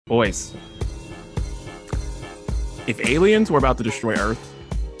Boys, if aliens were about to destroy Earth,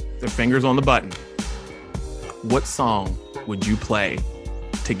 their fingers on the button, what song would you play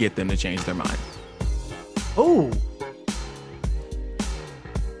to get them to change their mind? Oh.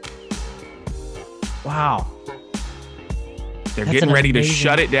 Wow. They're getting ready to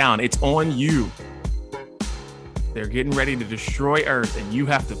shut it down. It's on you. They're getting ready to destroy Earth, and you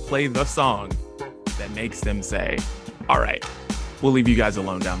have to play the song that makes them say, all right, we'll leave you guys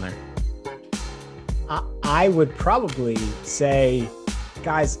alone down there. I would probably say,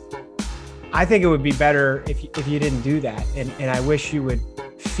 guys, I think it would be better if you didn't do that. And I wish you would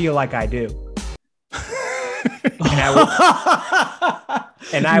feel like I do.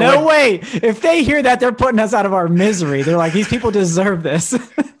 No way. If they hear that, they're putting us out of our misery. They're like, these people deserve this.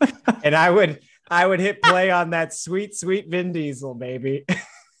 And I would hit play on that sweet, sweet Vin Diesel, baby.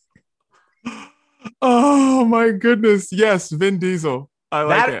 Oh my goodness. Yes, Vin Diesel. I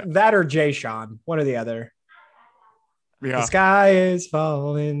like it. That or Jay Sean, one or the other. Yeah. The sky is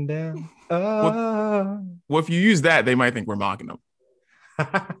falling down. Oh. Well, if you use that, they might think we're mocking them.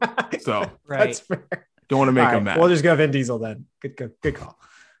 So right. That's fair. Don't want to make them mad. We'll just go Vin Diesel then. Good call.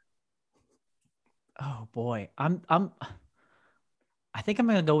 Oh boy. I think I'm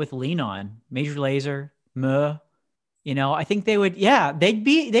gonna go with Lean On, Major Lazer, Muh. You know, I think they would, they'd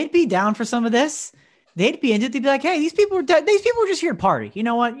be down for some of this. They'd be into it. They'd be like, hey, these people are just here to party. You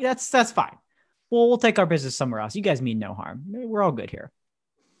know what? That's fine. We'll take our business somewhere else. You guys mean no harm. We're all good here.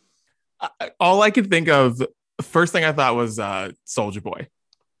 All I could think of, first thing I thought was Soulja Boy,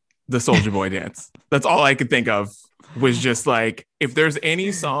 the Soulja Boy dance. That's all I could think of, was just like, if there's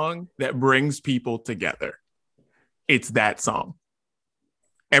any song that brings people together, it's that song.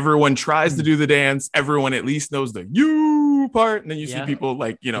 Everyone tries to do the dance. Everyone at least knows the you part. And then you see people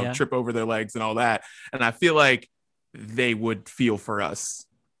like, trip over their legs and all that. And I feel like they would feel for us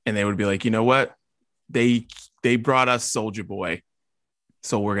and they would be like, you know what? They brought us Soulja Boy,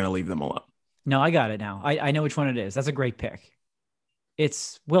 so we're going to leave them alone. No, I got it now. I know which one it is. That's a great pick.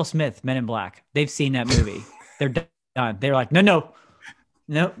 It's Will Smith, Men in Black. They've seen that movie. They're done. They're like, nope.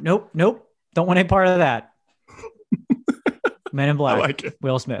 Don't want any part of that. Men in Black. I like it.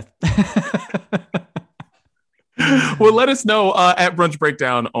 Will Smith. Well, let us know at Brunch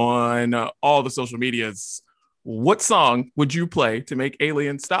Breakdown on all the social medias. What song would you play to make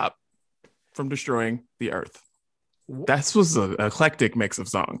aliens stop from destroying the Earth? That was an eclectic mix of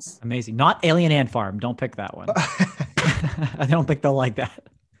songs. Amazing. Not Alien Ant Farm. Don't pick that one. I don't think they'll like that.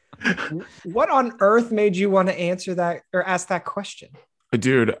 What on earth made you want to answer that or ask that question?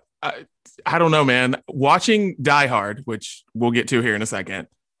 Dude, I don't know, man. Watching Die Hard, which we'll get to here in a second,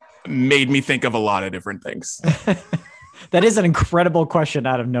 made me think of a lot of different things. That is an incredible question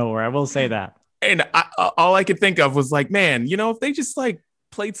out of nowhere. I will say that. And all I could think of was like, man, if they just like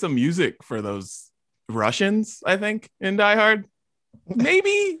played some music for those Russians, I think, in Die Hard,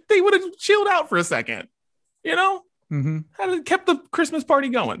 maybe they would have chilled out for a second, Mm-hmm. Kept the Christmas party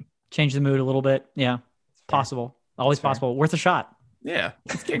going. Change the mood a little bit. Yeah. Possible. Always possible. Worth a shot. Yeah.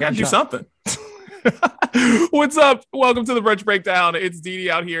 You got to do something. What's up? Welcome to the Brunch Breakdown. It's Didi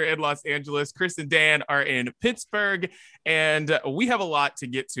out here in Los Angeles. Chris and Dan are in Pittsburgh, and we have a lot to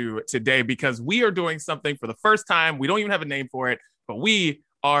get to today because we are doing something for the first time. We don't even have a name for it, but we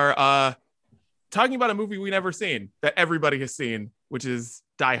are talking about a movie we never seen that everybody has seen, which is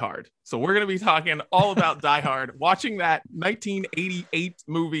Die Hard. So we're going to be talking all about Die Hard, watching that 1988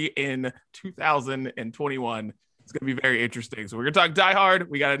 movie in 2021. It's going to be very interesting. So we're going to talk Die Hard.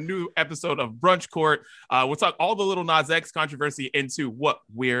 We got a new episode of Brunch Court. We'll talk all the Lil Nas X controversy into what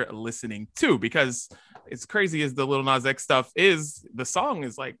we're listening to, because it's crazy as the Lil Nas X stuff is, the song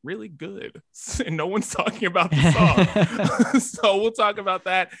is like really good and no one's talking about the song. So we'll talk about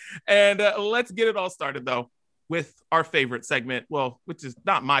that. And let's get it all started though with our favorite segment. Well, which is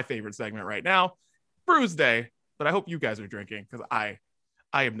not my favorite segment right now, Brews Day, but I hope you guys are drinking because I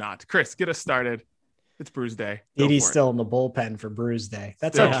am not. Chris, get us started. It's Brews Day. Didi's still in the bullpen for Brews Day.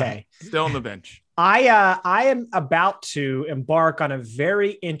 That's okay. Still on the bench. I am about to embark on a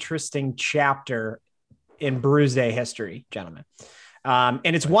very interesting chapter in Brews Day history, gentlemen.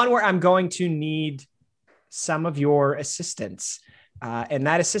 And it's one where I'm going to need some of your assistance. And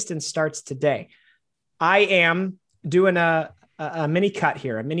that assistance starts today. I am doing a mini cut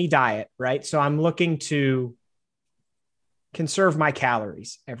here, a mini diet, right? So I'm looking to conserve my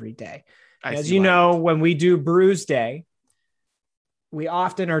calories every day. As you know, when we do Brews Day, we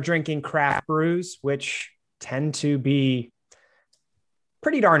often are drinking craft brews, which tend to be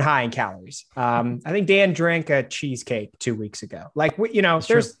pretty darn high in calories. I think Dan drank a cheesecake 2 weeks ago. Like,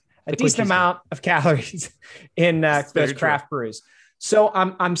 there's a decent amount of calories in those craft brews. So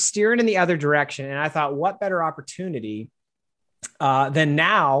I'm steering in the other direction, and I thought, what better opportunity than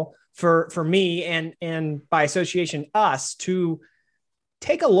now for me and by association us to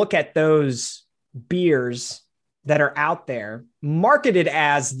take a look at those beers that are out there marketed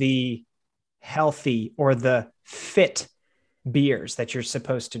as the healthy or the fit beers that you're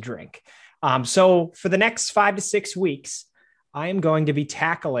supposed to drink. So for the next 5 to 6 weeks, I am going to be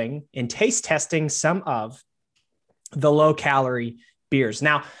tackling and taste testing some of the low calorie beers.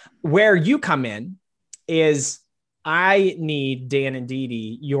 Now, where you come in is I need, Dan and Dee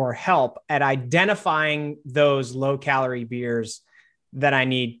Dee, your help at identifying those low calorie beers that I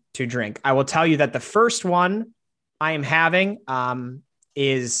need to drink. I will tell you that the first one I am having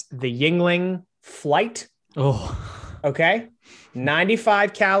is the Yuengling Flight. Oh, okay.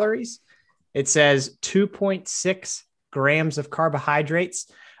 95 calories. It says 2.6 grams of carbohydrates.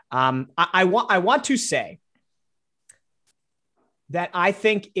 I want to say that I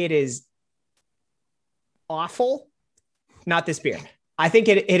think it is awful. Not this beer. I think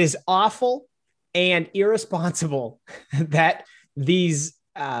it is awful and irresponsible that these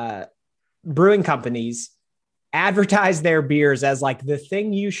brewing companies advertise their beers as like the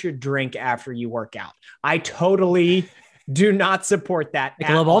thing you should drink after you work out. I totally do not support that.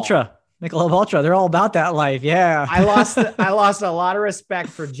 Michelob Ultra. Michelob Ultra. They're all about that life. Yeah. I lost a lot of respect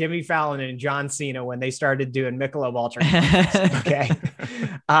for Jimmy Fallon and John Cena when they started doing Michelob Ultra. Okay.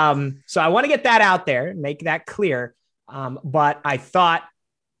 So I want to get that out there, make that clear. But I thought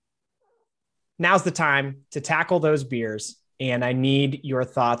now's the time to tackle those beers. And I need your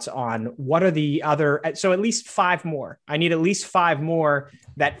thoughts on what are the other, so at least 5 more. I need at least 5 more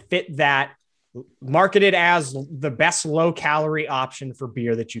that fit that, marketed as the best low calorie option for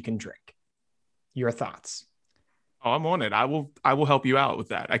beer that you can drink. Your thoughts? Oh, I'm on it. I will help you out with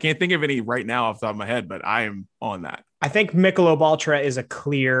that. I can't think of any right now off the top of my head, but I am on that. I think Michelob Ultra is a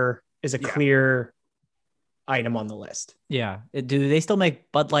clear item on the list. Yeah. Do they still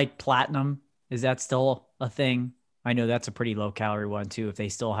make Bud Light Platinum? Is that still a thing? I know that's a pretty low calorie one too. If they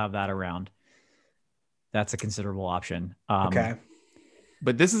still have that around, that's a considerable option. Okay.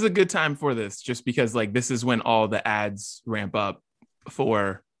 But this is a good time for this, just because like this is when all the ads ramp up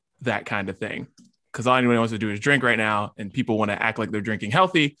for that kind of thing. Because all anyone wants to do is drink right now, and people want to act like they're drinking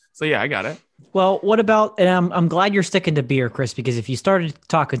healthy. So yeah, I got it. Well, what about? And I'm glad you're sticking to beer, Chris, because if you started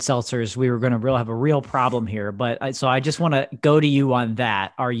talking seltzers, we were going to have a real problem here. But so I just want to go to you on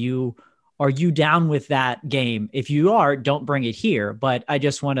that. Are you down with that game? If you are, don't bring it here. But I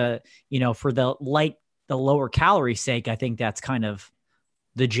just want to, for the lower calorie sake, I think that's kind of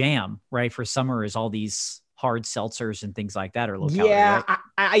the jam, right? For summer is all these hard seltzers and things like that are low calorie. Yeah.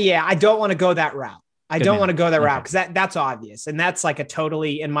 Right? I don't want to go that route. I Good don't man. want to go that Okay. route because that's obvious. And that's like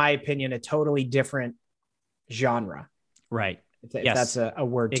in my opinion, a totally different genre. Right. If Yes. that's a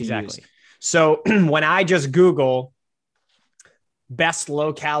word to Exactly. use. So when I just Google best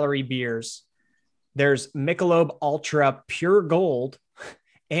low calorie beers, there's Michelob Ultra Pure Gold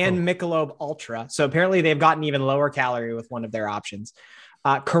and Michelob Ultra. So apparently they've gotten even lower calorie with one of their options.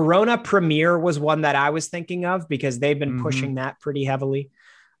 Corona Premier was one that I was thinking of because they've been pushing that pretty heavily.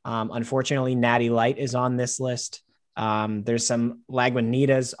 Unfortunately, Natty Light is on this list. There's some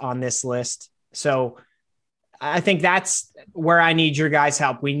Lagunitas on this list. So I think that's where I need your guys'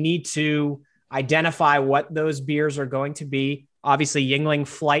 help. We need to identify what those beers are going to be. Obviously, Yuengling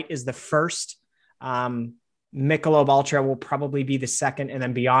Flight is the first. Michelob Ultra will probably be the second. And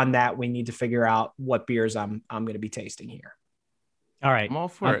then beyond that, we need to figure out what beers I'm going to be tasting here. All right. I'm all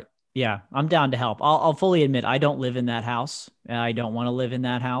for it. Yeah, I'm down to help. I'll fully admit I don't live in that house. I don't want to live in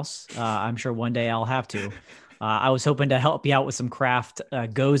that house. I'm sure one day I'll have to. I was hoping to help you out with some craft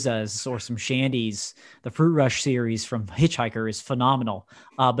gozas or some shandies. The Fruit Rush series from Hitchhiker is phenomenal,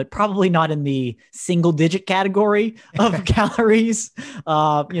 but probably not in the single-digit category of calories.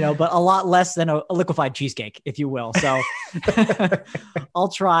 But a lot less than a liquefied cheesecake, if you will. So I'll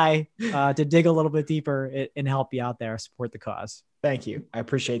try to dig a little bit deeper and help you out there. Support the cause. Thank you. I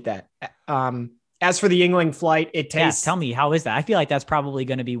appreciate that. As for the Yuengling Flight, it tastes. Tell me, how is that? I feel like that's probably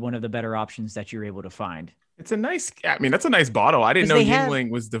going to be one of the better options that you're able to find. That's a nice bottle. I didn't know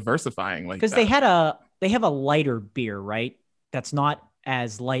Yuengling was diversifying like that. Because they have a lighter beer, right? That's not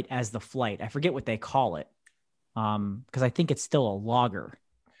as light as the Flight. I forget what they call it. Because I think it's still a lager.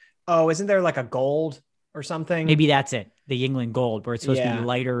 Oh, isn't there like a gold or something? Maybe that's it. The Yuengling Gold, where it's supposed to be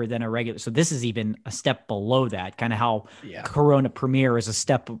lighter than a regular. So this is even a step below that, kind of how Corona Premier is a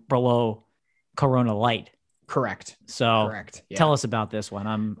step below Corona Light. Correct. So Correct. Yeah. tell us about this one.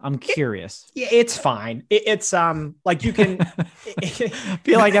 I'm curious. Yeah, it's fine. It's like you can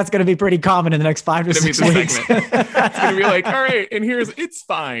Feel like that's going to be pretty common in the next 5 to Gonna be 6 the weeks. segment. It's gonna be like, all right, and here's it's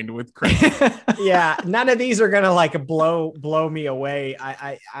fine with Chris. yeah, none of these are gonna like blow me away.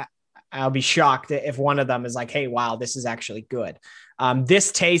 I'll be shocked if one of them is like, hey, wow, this is actually good.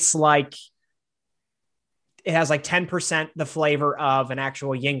 This tastes like it has like 10% the flavor of an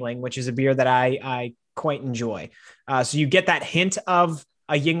actual Yingling, which is a beer that I quite enjoy. So you get that hint of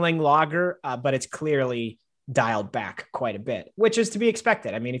a Yingling lager, but it's clearly dialed back quite a bit, which is to be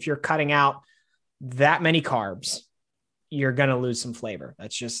expected. I mean, if you're cutting out that many carbs, you're going to lose some flavor.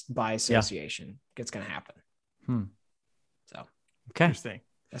 That's just by association. It's going to happen. So, Okay. Interesting.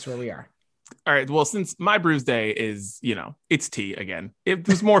 That's where we are. All right. Well, since my Brews Day is, it's tea again. It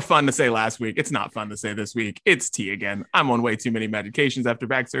was more fun to say last week. It's not fun to say this week. It's tea again. I'm on way too many medications after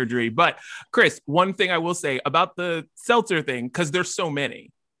back surgery. But Chris, one thing I will say about the seltzer thing, because there's so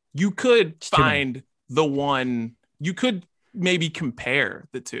many, you could find the one, you could maybe compare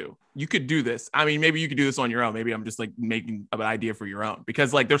the two. You could do this. I mean, maybe you could do this on your own. Maybe I'm just like making an idea for your own,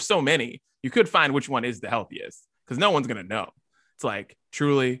 because like there's so many. You could find which one is the healthiest, because no one's going to know. It's like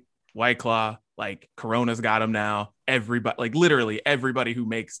Truly, White Claw, like Corona's got them now. Everybody, like literally everybody who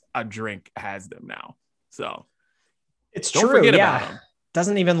makes a drink has them now. So it's don't true. forget Yeah. about them.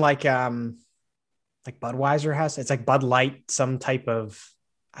 Doesn't even like Budweiser has. It's like Bud Light, some type of.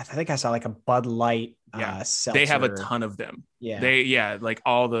 I think I saw like a Bud Light. Seltzer. They have a ton of them. Yeah. Like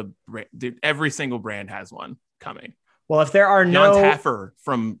all every single brand has one coming. Well, if there are John no Taffer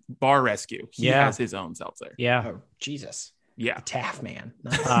from Bar Rescue, he has his own seltzer. Yeah. Oh, Jesus. Yeah. The Taff man.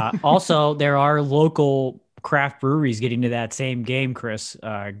 Also, there are local craft breweries getting to that same game, Chris.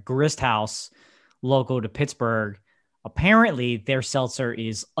 Grist House, local to Pittsburgh. Apparently, their seltzer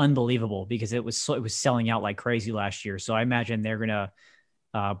is unbelievable because it was selling out like crazy last year. So I imagine they're gonna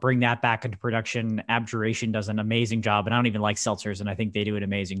bring that back into production. Abjuration does an amazing job, and I don't even like seltzers, and I think they do an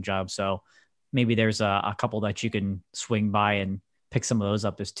amazing job. So maybe there's a couple that you can swing by and pick some of those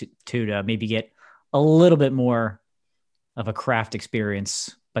up as to maybe get a little bit more of a craft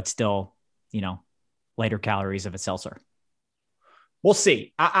experience, but still, lighter calories of a seltzer. We'll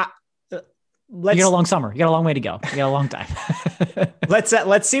see. You got a long summer. You got a long way to go. You got a long time.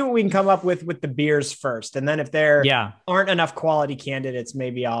 Let's see what we can come up with the beers first. And then if there aren't enough quality candidates,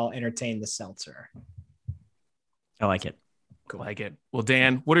 maybe I'll entertain the seltzer. I like it. Cool. Like it. Well,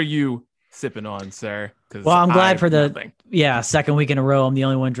 Dan, what are you sipping on, sir? Well, I'm glad for second week in a row. I'm the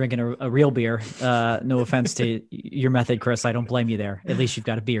only one drinking a real beer. No offense to your method, Chris. I don't blame you there. At least you've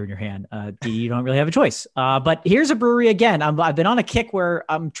got a beer in your hand. You don't really have a choice. But here's a brewery again. I've been on a kick where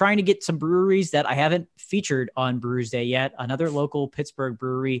I'm trying to get some breweries that I haven't featured on Brews Day yet. Another local Pittsburgh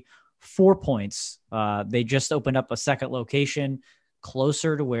brewery, 4 Points. They just opened up a second location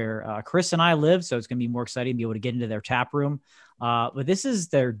closer to where Chris and I live. So it's going to be more exciting to be able to get into their tap room. But this is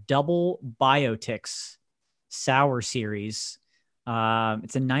their Double Biotics Sour Series.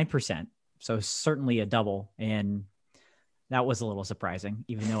 It's a 9%, so certainly a double. And that was a little surprising,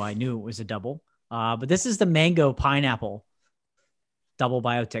 even though I knew it was a double. But this is the Mango Pineapple Double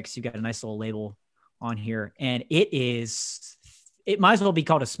Biotics. You got a nice little label on here. And it might as well be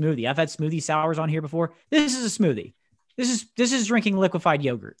called a smoothie. I've had smoothie sours on here before. This is a smoothie. This is drinking liquefied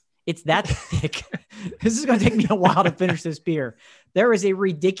yogurt. It's that thick. This is going to take me a while to finish this beer. There is a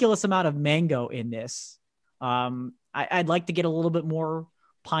ridiculous amount of mango in this. I'd like to get a little bit more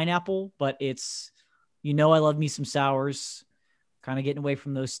pineapple, but it's, I love me some sours, kind of getting away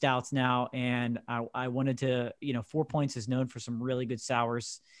from those stouts now. And I wanted to, 4 Points is known for some really good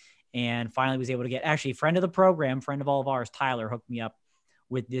sours, and finally was able to get actually friend of the program, friend of all of ours, Tyler, hooked me up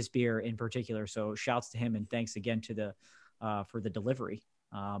with this beer in particular. So shouts to him and thanks again to for the delivery.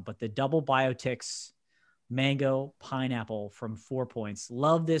 But the Double Biotics Mango Pineapple from 4 Points.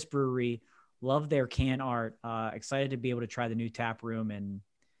 Love this brewery. Love their can art. Excited to be able to try the new tap room, and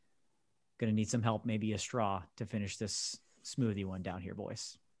going to need some help, maybe a straw to finish this smoothie one down here,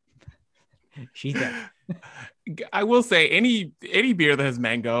 boys. She's there. I will say any beer that has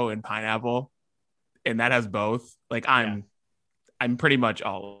mango and pineapple and that has both, like I'm pretty much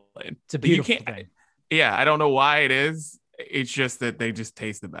all in. It's a beautiful thing. Yeah, I don't know why it is. It's just that they just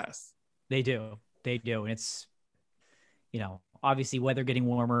taste the best. They do. And it's, obviously weather getting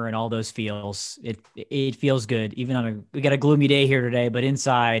warmer and all those feels, it feels good. Even we got a gloomy day here today, but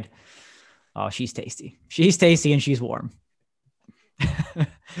inside, oh, she's tasty. She's tasty and she's warm.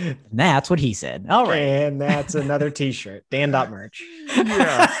 That's what he said. All right. And that's another t-shirt. Dan.merch.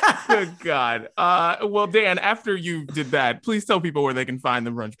 Yeah. Good God. Well, Dan, after you did that, please tell people where they can find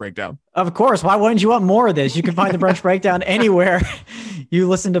the Brunch Breakdown. Of course. Why wouldn't you want more of this? You can find the Brunch Breakdown anywhere you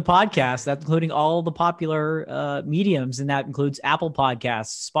listen to podcasts. That's including all the popular mediums, and that includes Apple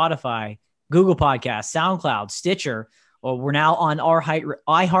Podcasts, Spotify, Google Podcasts, SoundCloud, Stitcher. Or we're now on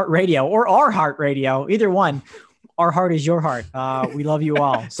iHeartRadio or Our Heart Radio, either one. Our heart is your heart. We love you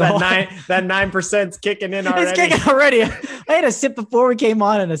all. So that 9%'s kicking in already. It's kicking already. I had a sip before we came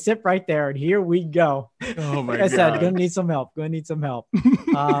on and a sip right there. And here we go. Oh my like I said, God. gonna need some help.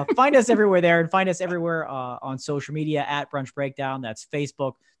 Find us everywhere there, and find us everywhere on social media at Brunch Breakdown. That's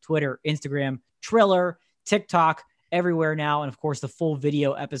Facebook, Twitter, Instagram, Triller, TikTok, everywhere now. And of course, the full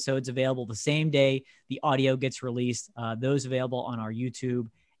video episodes available the same day the audio gets released. Those available on our YouTube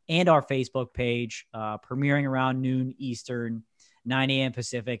and our Facebook page, premiering around noon Eastern, 9 a.m.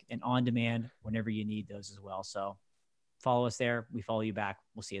 Pacific, and on demand whenever you need those as well. So follow us there. We follow you back.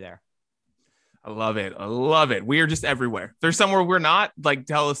 We'll see you there. I love it. I love it. We are just everywhere. If there's somewhere we're not, like,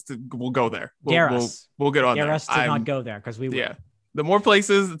 tell us we'll go there. We'll get on there. Dare us to not go there, because we will. Yeah. The more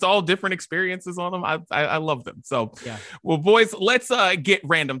places, it's all different experiences on them. I love them. So, yeah. Well, boys, let's get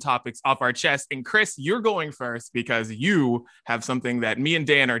random topics off our chest. And Chris, you're going first because you have something that me and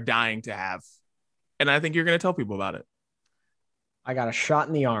Dan are dying to have. And I think you're going to tell people about it. I got a shot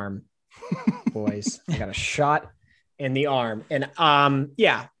in the arm, boys. I got a shot in the arm. And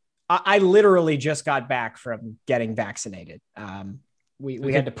yeah, I literally just got back from getting vaccinated.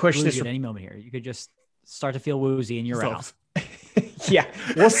 We had to push this at any moment here. You could just start to feel woozy and you're out. Yeah,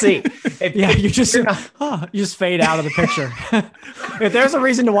 we'll see. You just fade out of the picture. If there's a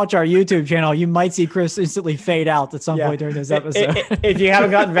reason to watch our YouTube channel, you might see Chris instantly fade out at some point during this episode. If you haven't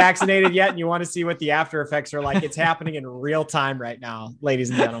gotten vaccinated yet and you want to see what the after effects are like, it's happening in real time right now,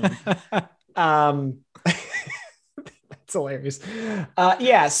 ladies and gentlemen. That's hilarious.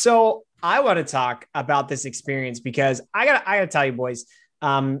 Yeah, so I want to talk about this experience because I gotta tell you, boys,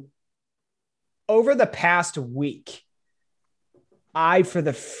 over the past week, I, for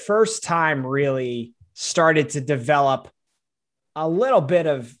the first time, really started to develop a little bit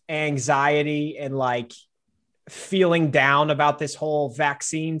of anxiety and like feeling down about this whole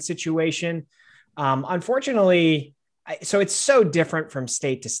vaccine situation. Unfortunately, so it's so different from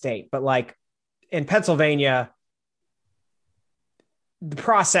state to state, but like in Pennsylvania, the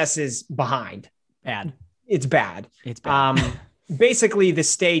process is behind. It's bad. Basically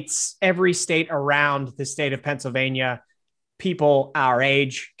every state around the state of Pennsylvania, people our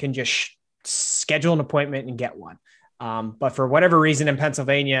age can just schedule an appointment and get one. But for whatever reason in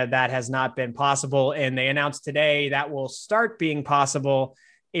Pennsylvania, that has not been possible. And they announced today that will start being possible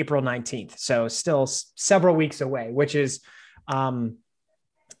April 19th. So still several weeks away, which is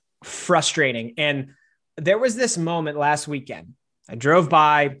frustrating. And there was this moment last weekend. I drove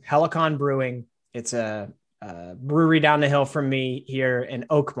by Helicon Brewing. It's a brewery down the hill from me here in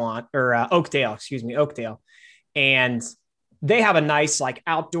Oakdale. And they have a nice like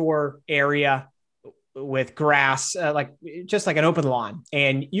outdoor area with grass, just like an open lawn.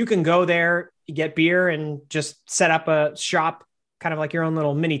 And you can go there, get beer, and just set up a shop, kind of like your own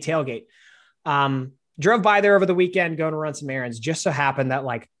little mini tailgate. Drove by there over the weekend, going to run some errands. Just so happened that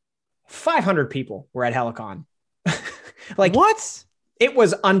like 500 people were at Helicon. Like, what? It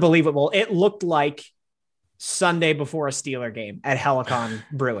was unbelievable. It looked like Sunday before a Steeler game at Helicon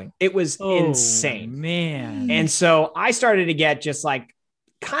Brewing. It was insane, man. And so I started to get just like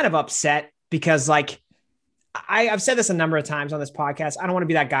kind of upset because like I've said this a number of times on this podcast. I don't want to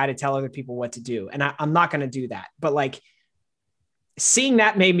be that guy to tell other people what to do. And I'm not going to do that. But like seeing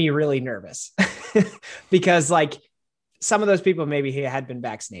that made me really nervous because like some of those people maybe had been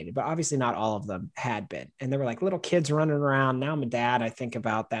vaccinated, but obviously not all of them had been. And there were like little kids running around. Now I'm a dad. I think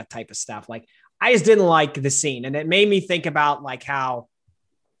about that type of stuff. Like I just didn't like the scene. And it made me think about like how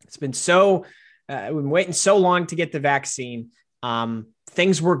it's been we've been waiting so long to get the vaccine.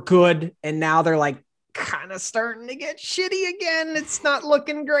 Things were good. And now they're like kind of starting to get shitty again. It's not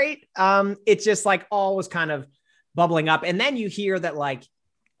looking great. It's just like all was kind of bubbling up. And then you hear that like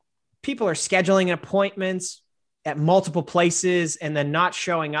people are scheduling appointments at multiple places and then not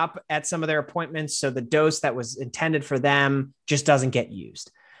showing up at some of their appointments. So the dose that was intended for them just doesn't get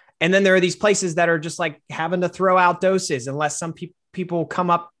used. And then there are these places that are just like having to throw out doses unless some people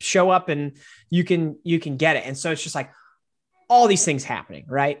show up and you can get it. And so it's just like all these things happening.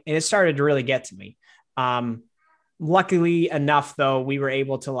 Right. And it started to really get to me. Luckily enough though, we were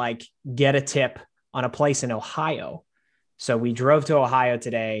able to like get a tip on a place in Ohio. So we drove to Ohio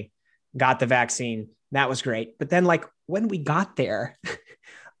today, got the vaccine. That was great. But then like when we got there,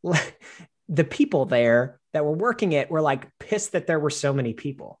 the people there that were working it were like pissed that there were so many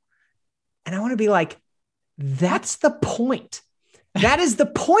people. And I want to be like, that's the point. That is the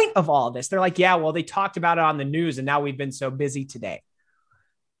point of all of this. They're like, yeah, well, they talked about it on the news and now we've been so busy today.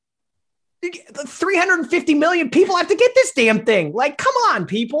 350 million people have to get this damn thing. Like, come on,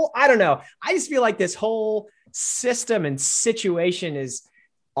 people. I don't know. I just feel like this whole system and situation is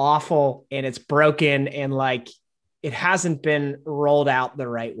awful and it's broken and like it hasn't been rolled out the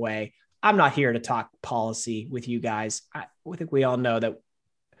right way. I'm not here to talk policy with you guys. I think we all know that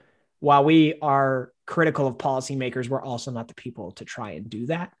while we are critical of policymakers, we're also not the people to try and do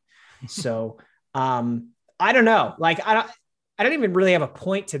that. So I don't know. Like, I don't even really have a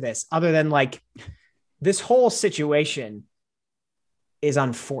point to this other than like this whole situation is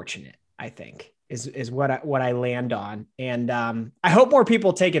unfortunate, I think is what I land on. And I hope more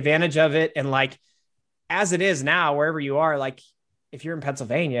people take advantage of it. And like, as it is now, wherever you are, like if you're in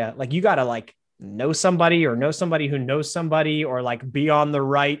Pennsylvania, like you got to like know somebody or know somebody who knows somebody or like be on the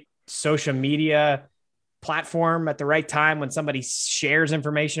right social media platform at the right time when somebody shares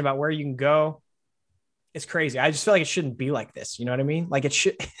information about where you can go. It's crazy. I just feel like it shouldn't be like this. You know what I mean? Like it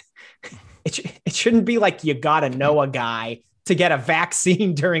shouldn't be like you got to know a guy to get a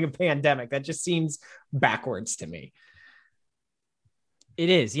vaccine during a pandemic. That just seems backwards to me. It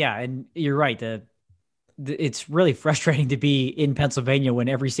is. Yeah. And you're right. It's really frustrating to be in Pennsylvania when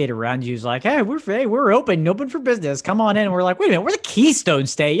every state around you is like, hey, we're open for business. Come on in. And we're like, wait a minute, we're the Keystone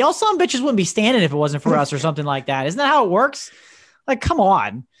State. Y'all some bitches wouldn't be standing if it wasn't for us or something like that. Isn't that how it works? Like, come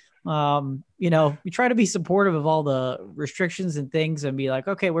on. You know, we try to be supportive of all the restrictions and things and be like,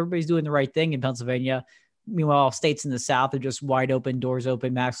 okay, well, everybody's doing the right thing in Pennsylvania. Meanwhile, states in the South are just wide open, doors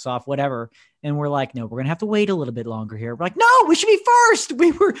open, masks off, whatever. And we're like, no, we're going to have to wait a little bit longer here. We're like, no, we should be first.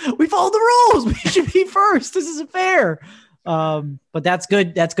 We followed the rules. We should be first. This isn't fair. But that's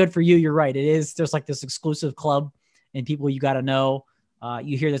good. That's good for you. You're right. It is. There's like this exclusive club and people you got to know.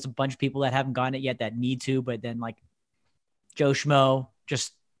 You hear there's a bunch of people that haven't gotten it yet that need to, but then like Joe Schmo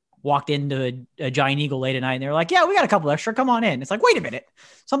just walked into a Giant Eagle late at night and they're like, yeah, we got a couple extra. Come on in. It's like, wait a minute.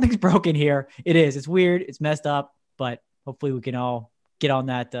 Something's broken here. It is. It's weird. It's messed up, but hopefully we can all get on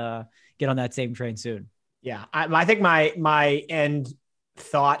that same train soon. Yeah. I think my end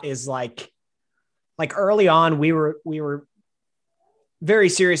thought is like early on, we were very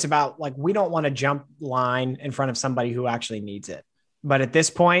serious about like, we don't want to jump line in front of somebody who actually needs it. But at this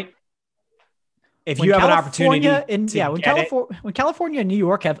point, if you have an opportunity when California and New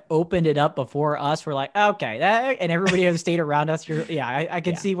York have opened it up before us, we're like, okay, and everybody in the state around us, I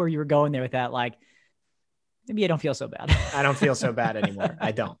can see where you were going there with that. Like, maybe I don't feel so bad. I don't feel so bad anymore.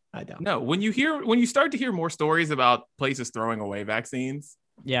 I don't. No, when you start to hear more stories about places throwing away vaccines,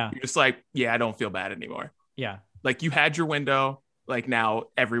 you're just like, I don't feel bad anymore. Yeah. Like you had your window. Like now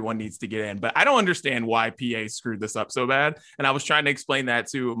everyone needs to get in, but I don't understand why PA screwed this up so bad. And I was trying to explain that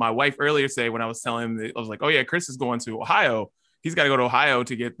to my wife earlier today when I was telling him, I was like, oh yeah, Chris is going to Ohio. He's got to go to Ohio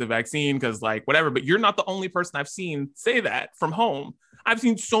to get the vaccine because like whatever, but you're not the only person I've seen say that from home. I've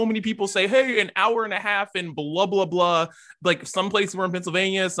seen so many people say, hey, an hour and a half and blah, blah, blah. Like some places were in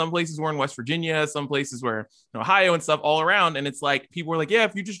Pennsylvania, some places were in West Virginia, some places were in Ohio and stuff all around. And it's like, people were like, yeah,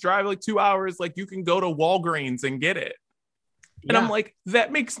 if you just drive like 2 hours, like you can go to Walgreens and get it. And I'm like,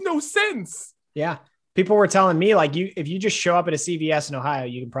 that makes no sense. Yeah. People were telling me like if you just show up at a CVS in Ohio,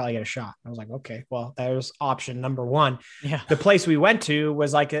 you can probably get a shot. I was like, okay, well, there's option number one. Yeah. The place we went to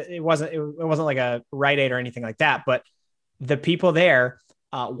was like, it wasn't like a Rite Aid or anything like that, but the people there,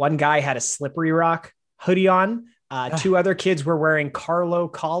 one guy had a Slippery Rock hoodie on. Two other kids were wearing Carlow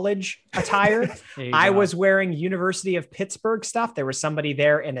College attire. I was wearing University of Pittsburgh stuff. There was somebody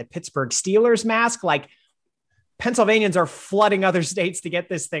there in a Pittsburgh Steelers mask. Like, Pennsylvanians are flooding other states to get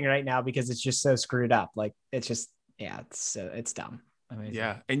this thing right now because it's just so screwed up. Like it's just, it's dumb. Amazing.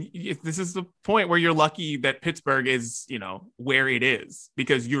 Yeah. And this is the point where you're lucky that Pittsburgh is, where it is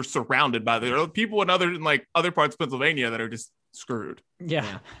because you're surrounded by the people in other parts of Pennsylvania that are just screwed.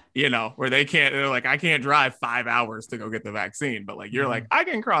 Yeah. Where they're like, I can't drive 5 hours to go get the vaccine, but like, you're like, I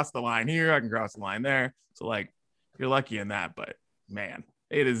can cross the line here. I can cross the line there. So like, you're lucky in that, but man,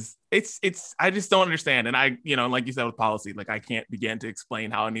 it's I just don't understand. And I, like you said with policy, like I can't begin to explain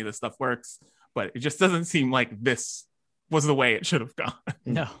how any of this stuff works, but it just doesn't seem like this was the way it should have gone.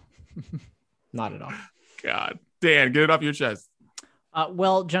 No, not at all. God, Dan, get it off your chest.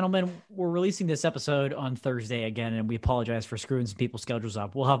 Well, gentlemen, we're releasing this episode on Thursday again, and we apologize for screwing some people's schedules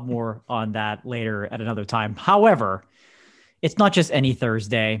up. We'll have more on that later at another time. However, it's not just any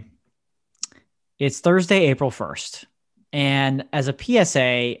Thursday. It's Thursday, April 1st. And as a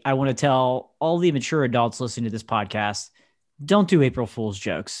PSA, I want to tell all the mature adults listening to this podcast, don't do April Fool's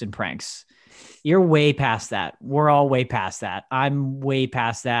jokes and pranks. You're way past that. We're all way past that. I'm way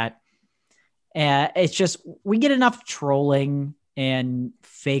past that. And it's just, we get enough trolling and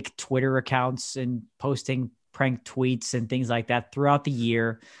fake Twitter accounts and posting prank tweets and things like that throughout the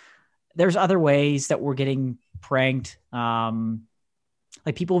year. There's other ways that we're getting pranked.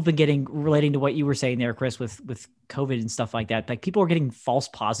 Like people have been getting, relating to what you were saying there, Chris, with COVID and stuff like that. Like people are getting false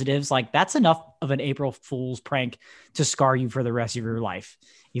positives. Like that's enough of an April Fool's prank to scar you for the rest of your life,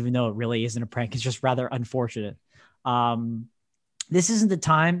 even though it really isn't a prank. It's just rather unfortunate. This isn't the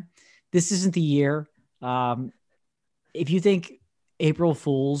time. This isn't the year. If you think April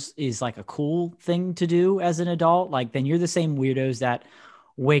Fool's is like a cool thing to do as an adult, like then you're the same weirdos that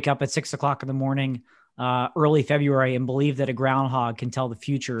wake up at 6 o'clock in the morning, early February, and believe that a groundhog can tell the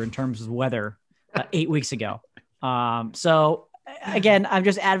future in terms of weather 8 weeks ago. So again, I'm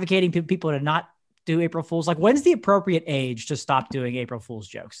just advocating people to not do April Fool's. Like, when's the appropriate age to stop doing April Fool's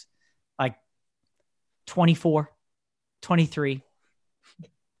jokes? Like 24, 23.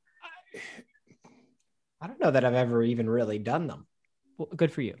 I don't know that I've ever even really done them. Well,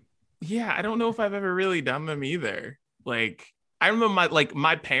 good for you. Yeah, I don't know if I've ever really done them either. Like, I remember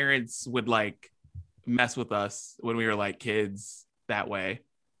my parents would like mess with us when we were like kids that way,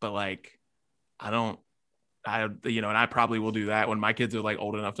 but like and I probably will do that when my kids are like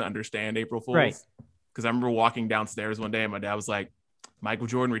old enough to understand April Fools. Right. Because I remember walking downstairs one day and my dad was like, Michael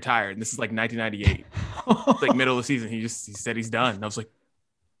Jordan retired, and this is like 1998. It's like middle of the season. He said he's done, and I was like,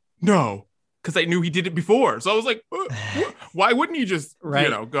 no, because I knew he did it before. So I was like, why wouldn't he just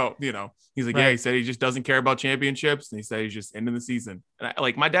go? He's like, yeah, he said he just doesn't care about championships, and he said he's just ending the season.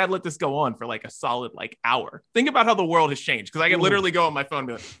 And my dad let this go on for like a solid like hour. Think about how the world has changed, because I can literally go on my phone and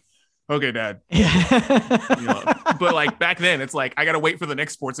be like, okay, Dad. But like back then, it's like I gotta wait for the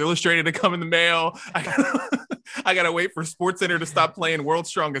next Sports Illustrated to come in the mail. I gotta wait for SportsCenter to stop playing World's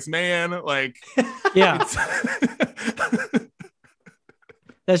Strongest Man. Like, yeah,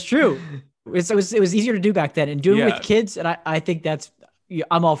 that's true. It was easier to do back then, and doing it with kids, and I think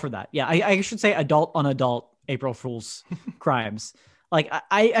I'm all for that. Yeah, I should say adult on adult April Fool's crimes. Like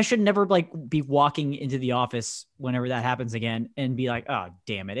I should never like be walking into the office whenever that happens again and be like, oh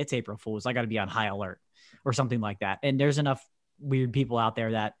damn it, it's April Fool's. I got to be on high alert or something like that. And there's enough weird people out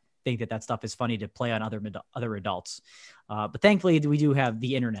there that think that stuff is funny to play on other adults. But thankfully we do have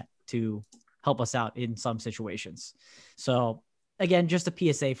the internet to help us out in some situations. So again, just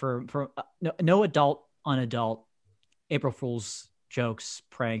a PSA for no adult on adult April Fool's jokes,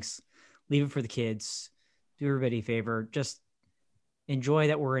 pranks. Leave it for the kids. Do everybody a favor. Just enjoy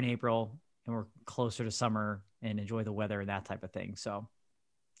that we're in April and we're closer to summer, and enjoy the weather and that type of thing. So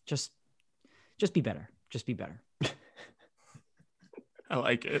just be better. Just be better. I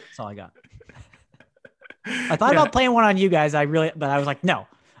like it. That's all I got. I thought about playing one on you guys. But I was like, no,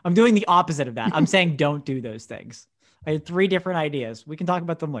 I'm doing the opposite of that. I'm saying don't do those things. I had 3 different ideas. We can talk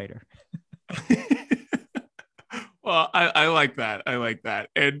about them later. Well, I like that. I like that.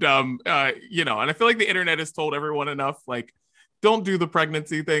 And, and I feel like the internet has told everyone enough, like, don't do the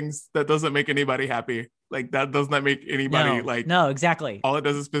pregnancy things. That doesn't make anybody happy. Like, that does not make anybody no, exactly. All it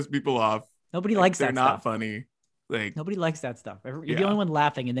does is piss people off. Nobody likes that stuff. They're not funny. Like, nobody likes that stuff. You're the only one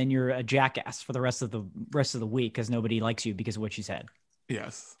laughing, and then you're a jackass for the rest of the week because nobody likes you because of what you said.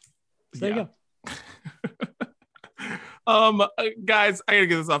 Yes. So there you go. Guys, I gotta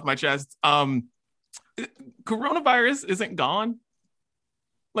get this off my chest. Coronavirus isn't gone.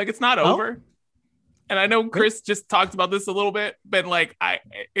 Like, it's not over. And I know Chris just talked about this a little bit, but like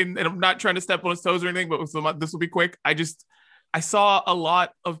and I'm not trying to step on his toes or anything, but this will be quick. I saw a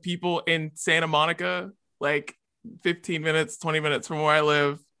lot of people in Santa Monica, like 15 minutes, 20 minutes from where I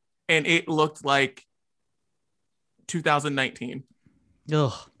live, and it looked like 2019.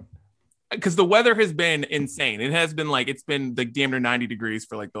 Ugh. Because the weather has been insane. It has been like, it's been like damn near 90 degrees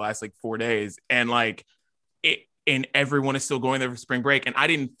for like the last like 4 days. And like and everyone is still going there for spring break. And I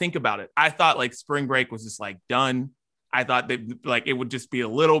didn't think about it. I thought like spring break was just like done. I thought that like it would just be a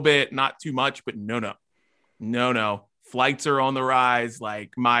little bit, not too much, but no. Flights are on the rise.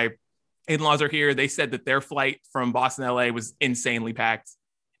 Like, my in-laws are here. They said that their flight from Boston to LA was insanely packed.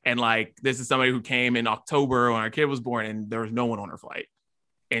 And like, this is somebody who came in October when our kid was born, and there was no one on her flight.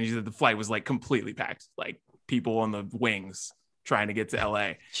 And she said the flight was like completely packed, like people on the wings trying to get to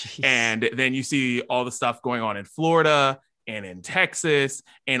LA. Jeez. And then you see all the stuff going on in Florida and in Texas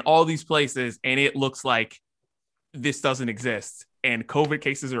and all these places. And it looks like this doesn't exist. And COVID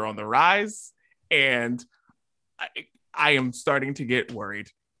cases are on the rise. And I am starting to get worried.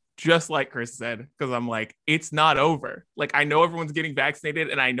 just like Chris said, because I'm like, it's not over. Like, I know everyone's getting vaccinated,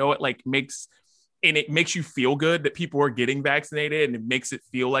 and I know it like makes you feel good that people are getting vaccinated, and it makes it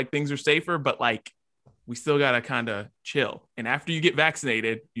feel like things are safer, but like, we still gotta kind of chill. And after you get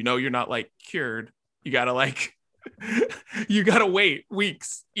vaccinated, you know, you're not like cured. You gotta like you gotta wait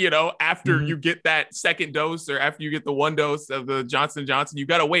weeks, you know, after you get that second dose, or after you get the one dose of the Johnson & Johnson, you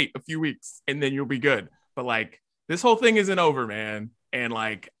gotta wait a few weeks and then you'll be good. But like, this whole thing isn't over, man. And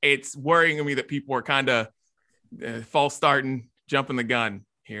like, it's worrying me that people are kind of false starting, jumping the gun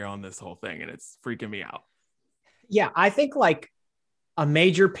here on this whole thing, and it's freaking me out. Yeah, I think like a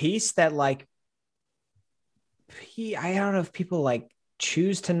major piece that like I don't know if people like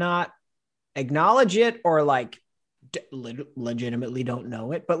choose to not acknowledge it or like legitimately don't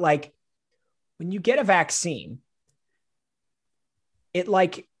know it, but like when you get a vaccine, it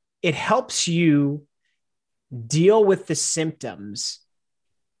helps you deal with the symptoms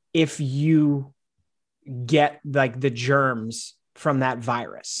if you get like the germs from that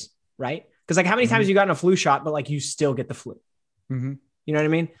virus, right? Because like how many times you gotten a flu shot, but like you still get the flu. You know what I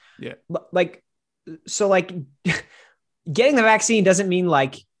mean? Yeah. Like, so like getting the vaccine doesn't mean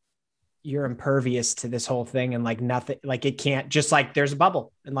like you're impervious to this whole thing and like nothing, like it can't just like there's a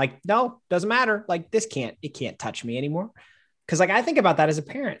bubble and like, no, doesn't matter. Like it can't touch me anymore. Cause like I think about that as a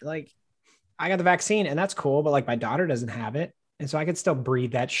parent, like I got the vaccine and that's cool, but like my daughter doesn't have it. And so I could still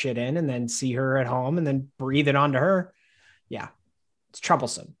breathe that shit in and then see her at home and then breathe it onto her. Yeah. It's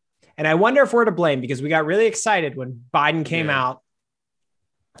troublesome. And I wonder if we're to blame because we got really excited when Biden came out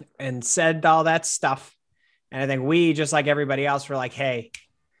and said all that stuff. And I think we, just like everybody else, were like, hey,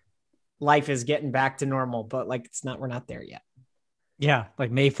 life is getting back to normal, but like, we're not there yet. Yeah. Like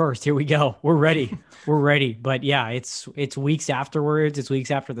May 1st, here we go. We're ready. We're ready. But yeah, it's weeks afterwards. It's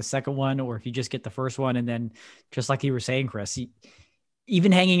weeks after the second one, or if you just get the first one. And then just like you were saying, Chris,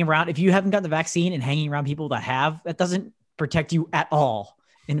 even hanging around, if you haven't got the vaccine and hanging around people that have, that doesn't protect you at all.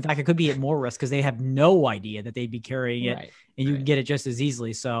 In fact, it could be at more risk because they have no idea that they'd be carrying it, and you can get it just as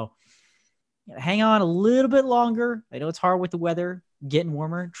easily. So hang on a little bit longer. I know it's hard with the weather getting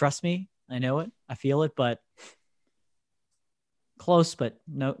warmer. Trust me. I know it. I feel it, but close, but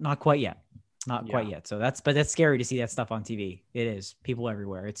no, not quite yet. Not quite yet. So that's scary to see that stuff on TV. It is. People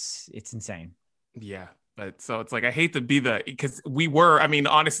everywhere. It's insane. Yeah. But so it's like, I hate to be because I mean,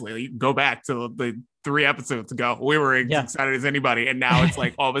 honestly, go back to the 3 episodes ago, we were as excited as anybody. And now it's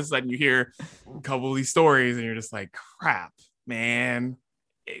like, all of a sudden you hear a couple of these stories and you're just like, crap, man,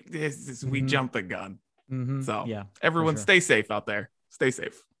 we jumped the gun. So everyone stay safe out there. Stay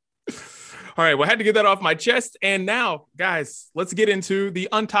safe. All right. Well, I had to get that off my chest. And now, guys, let's get into the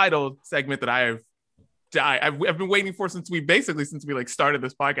Untitled segment that I've been waiting for since we like started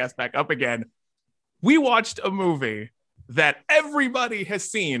this podcast back up again. We watched a movie that everybody has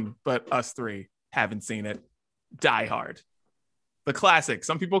seen, but us 3 haven't seen it. Die Hard. The classic.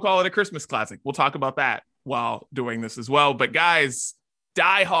 Some people call it a Christmas classic. We'll talk about that while doing this as well. But guys,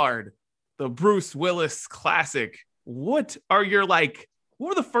 Die Hard, the Bruce Willis classic. What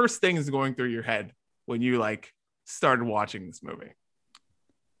were the first things going through your head when you like started watching this movie?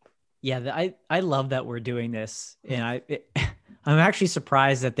 Yeah, I love that we're doing this. And I'm actually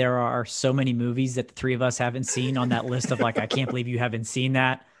surprised that there are so many movies that the 3 of us haven't seen on that list of like, I can't believe you haven't seen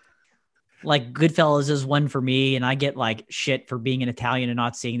that. Like Goodfellas is one for me, and I get like shit for being an Italian and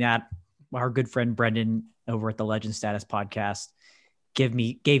not seeing that. Our good friend Brendan over at the Legend Status podcast gave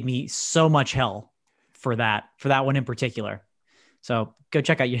me so much hell for that one in particular. So go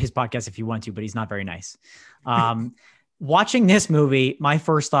check out his podcast if you want to, but he's not very nice. Watching this movie, my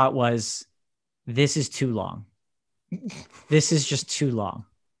first thought was, this is too long. This is just too long.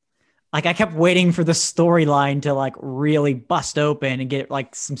 Like I kept waiting for the storyline to like really bust open and get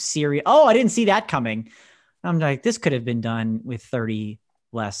like some serious. Oh, I didn't see that coming. I'm like, this could have been done with 30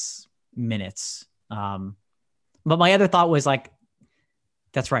 less minutes. But my other thought was like,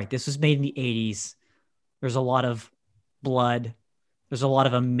 that's right. This was made in the 80s. There's a lot of blood. There's a lot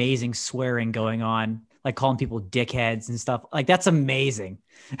of amazing swearing going on, like calling people dickheads and stuff. Like that's amazing.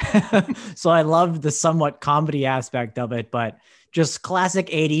 So I loved the somewhat comedy aspect of it, but just classic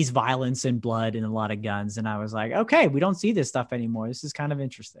 80s violence and blood and a lot of guns. And I was like, okay, we don't see this stuff anymore. This is kind of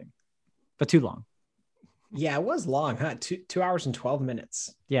interesting, but too long. Yeah, it was long, huh? 2 hours and 12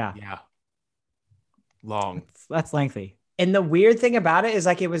 minutes. Yeah. Yeah. Long. That's lengthy. And the weird thing about it is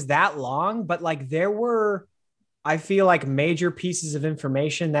like, it was that long, but like there were, I feel like major pieces of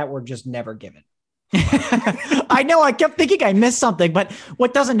information that were just never given. I know. I kept thinking I missed something, but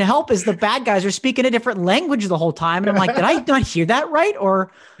what doesn't help is the bad guys are speaking a different language the whole time. And I'm like, did I not hear that right?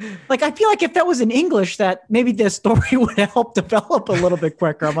 Or like, I feel like if that was in English, that maybe the story would help develop a little bit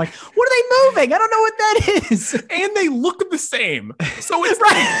quicker. I'm like, what are they moving? I don't know what that is. And they look the same. So it's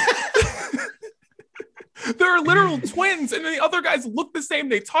right. There are literal twins, and the other guys look the same.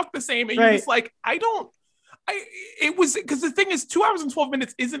 They talk the same. And you're just like, it was because the thing is 2 hours and 12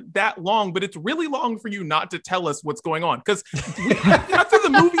 minutes isn't that long, but it's really long for you not to tell us what's going on. Because after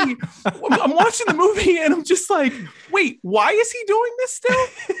the movie, I'm watching the movie and I'm just like, wait, why is he doing this still?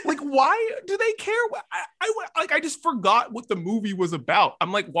 Like, why do they care? I just forgot what the movie was about.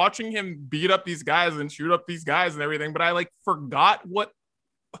 I'm like watching him beat up these guys and shoot up these guys and everything, but I like forgot what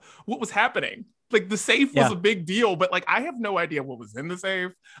was happening. Like the safe was a big deal, but like I have no idea what was in the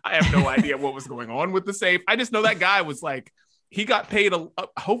safe. I have no idea what was going on with the safe. I just know that guy was like, he got paid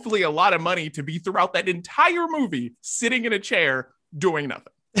hopefully a lot of money to be throughout that entire movie sitting in a chair doing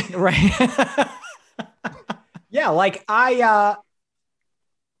nothing. Right. Yeah, like I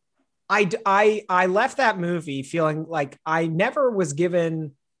left that movie feeling like I never was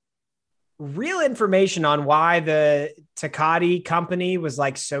given real information on why the Takati company was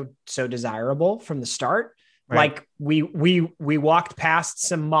like so desirable from the start. Right. Like we walked past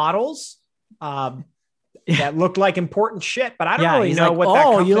some models that looked like important shit, but I don't really know what that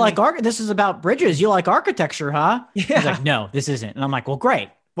company... you like this is about bridges. You like architecture, huh? Yeah. He's like, no, this isn't. And I'm like, well, great.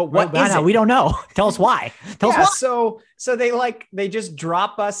 But what is it? We don't know. Tell us why. Tell us why. So they just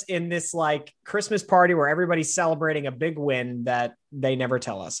drop us in this like Christmas party where everybody's celebrating a big win that they never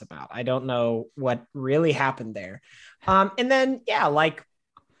tell us about. I don't know what really happened there. And then, like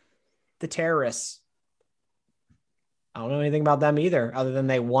the terrorists. I don't know anything about them either, other than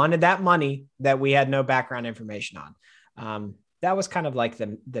they wanted that money that we had no background information on. That was kind of like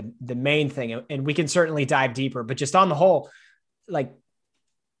the main thing. And we can certainly dive deeper, but just on the whole, like,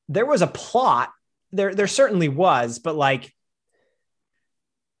 there was a plot there certainly was, but like,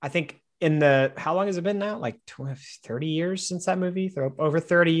 I think how long has it been now? Like 30 years since that movie, over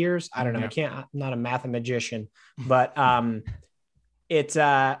 30 years. I don't know. Yeah. I'm not a mathematician, but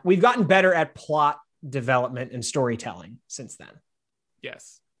we've gotten better at plot development and storytelling since then.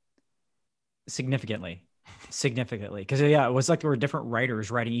 Yes. Significantly. Because it was like there were different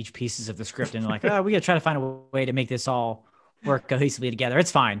writers writing each pieces of the script and like, we got to try to find a way to make this all work cohesively together.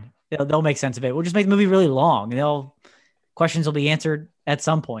 It's fine. They'll make sense of it. We'll just make the movie really long and questions will be answered at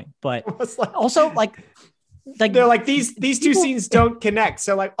some point. But also like they're like these two scenes don't connect.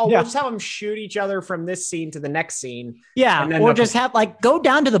 So like, we'll just have them shoot each other from this scene to the next scene. Yeah. Or just have like go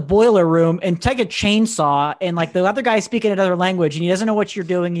down to the boiler room and take a chainsaw and like the other guy's speaking another language and he doesn't know what you're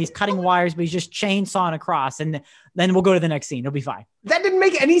doing. He's cutting wires, but he's just chainsawing across. And then we'll go to the next scene. It'll be fine. That didn't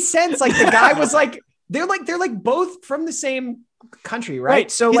make any sense. Like the guy was like, they're like both from the same country, right?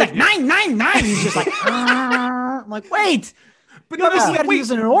 So he's like 999. He's just like, I'm like, wait, but no, this got to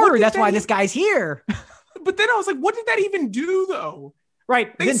use in an order. That's why this guy's here. But then I was like, what did that even do though?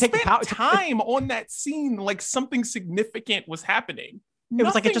 Right. They spent time on that scene like something significant was happening. It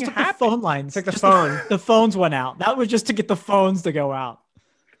was like it just took the phone lines. It's like the phones went out. That was just to get the phones to go out.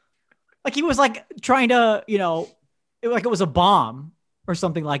 Like he was like trying to, it was a bomb or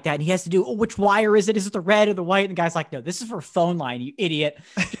something like that. And he has to do, which wire is it? Is it the red or the white? And the guy's like, no, this is for a phone line, you idiot.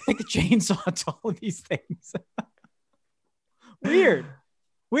 Just take the chainsaw to all of these things. Weird.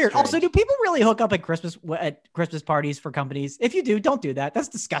 Strange. Also, do people really hook up at Christmas parties for companies? If you do, don't do that. That's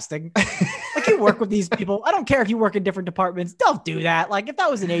disgusting. Like you work with these people. I don't care if you work in different departments. Don't do that. Like if that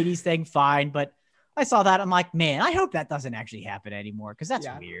was an 80s thing, fine. But I saw that. I'm like, man, I hope that doesn't actually happen anymore because that's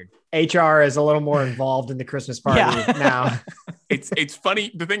weird. HR is a little more involved in the Christmas party now. It's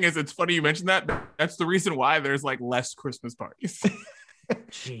funny. The thing is, it's funny you mentioned that. That's the reason why there's like less Christmas parties.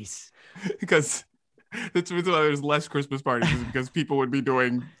 Jeez. Because that's the reason why there's less Christmas parties is because people would be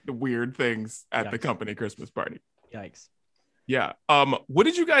doing weird things at the company Christmas party. Yikes. Yeah. What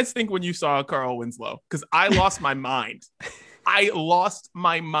did you guys think when you saw Carl Winslow? Because I lost my mind. I lost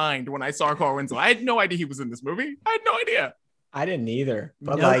my mind when I saw Carl Winslow. I had no idea he was in this movie. I had no idea. I didn't either.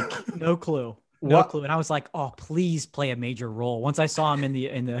 But no clue. No clue. And I was like, oh, please play a major role. Once I saw him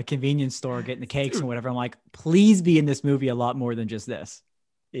in the convenience store getting the cakes and whatever, I'm like, please be in this movie a lot more than just this.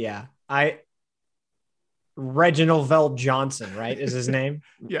 Yeah. Reginald VelJohnson, right? Is his name?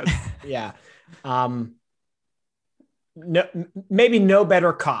 Yes. Yeah. No, maybe no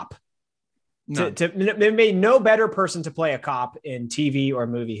better cop. Maybe no better person to play a cop in TV or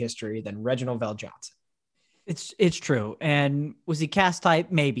movie history than Reginald VelJohnson. It's true. And was he cast type?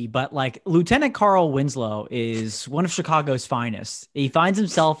 Maybe, but like Lieutenant Carl Winslow is one of Chicago's finest. He finds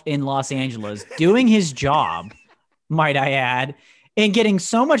himself in Los Angeles doing his job, might I add, and getting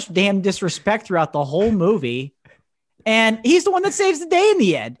so much damn disrespect throughout the whole movie. And he's the one that saves the day in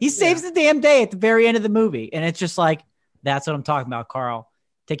the end. He saves the damn day at the very end of the movie. And it's just like, that's what I'm talking about, Carl.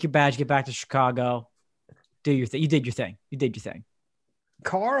 Take your badge, get back to Chicago, do your thing. You did your thing. You did your thing.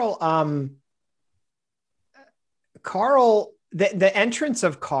 Carl, the entrance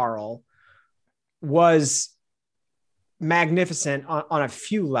of Carl was magnificent on a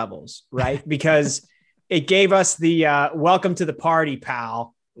few levels, right? Because it gave us the welcome to the party,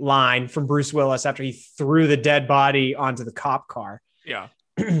 pal line from Bruce Willis after he threw the dead body onto the cop car. Yeah.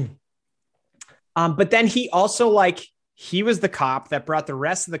 But then he also like, he was the cop that brought the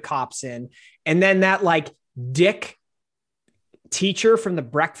rest of the cops in. And then that like dick teacher from the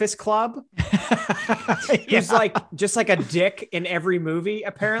Breakfast Club who's like just like a dick in every movie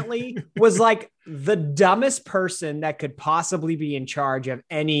apparently was like the dumbest person that could possibly be in charge of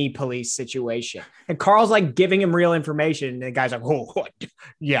any police situation. And Carl's like giving him real information and the guy's like, oh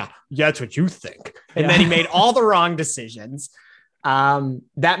yeah, that's what you think. And then he made all the wrong decisions. That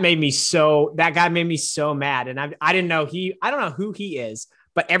guy made me so mad. And I don't know who he is,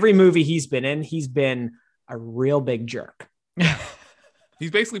 but every movie he's been in, he's been a real big jerk.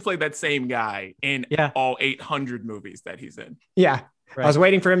 He's basically played that same guy in all 800 movies that he's in. Yeah. Right. I was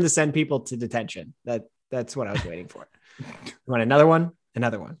waiting for him to send people to detention. That's what I was waiting for. You want another one?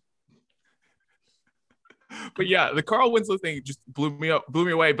 Another one. But yeah, the Carl Winslow thing just blew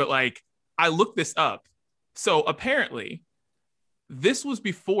me away. But like, I looked this up. So apparently this was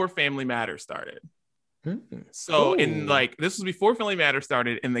before Family Matters started. So this was before Family Matters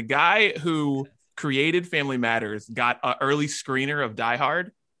started. And the guy who created Family Matters got an early screener of Die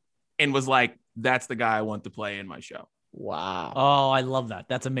Hard and was like, that's the guy I want to play in my show. Wow. Oh, I love that.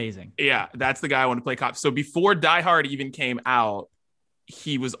 That's amazing. Yeah, that's the guy I want to play cop. So before Die Hard even came out,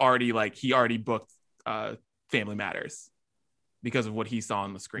 he already booked Family Matters because of what he saw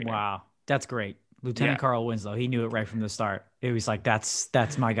on the screen. Wow. That's great. Lieutenant Carl Winslow. He knew it right from the start. It was like, that's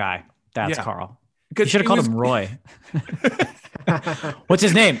my guy. That's Carl. You should have called him Roy. What's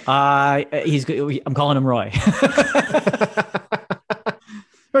his name? I'm calling him Roy.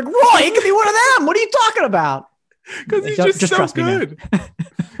 Like, Roy, he could be one of them. What are you talking about? Because he's just so good.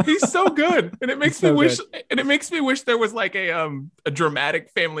 He's so good, and it makes me wish. And it makes me wish there was like a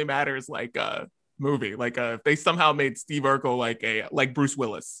dramatic Family Matters like movie. Like if they somehow made Steve Urkel like Bruce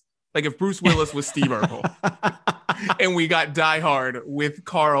Willis. Like if Bruce Willis was Steve Urkel, and we got Die Hard with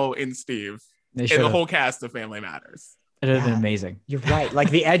Carl and Steve, and the whole cast of Family Matters. It would have been amazing. You're right.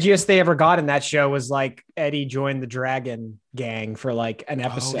 Like the edgiest they ever got in that show was like Eddie joined the Dragon gang for like an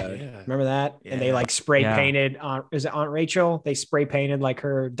episode. Oh, yeah. Remember that? Yeah. And they like spray painted is it Aunt Rachel? They spray painted like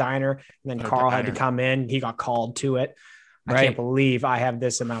her diner. And then Carl had to come in. He got called to it. I can't believe I have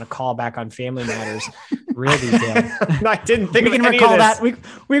this amount of callback on Family Matters. Real detail. I didn't think we can recall that. We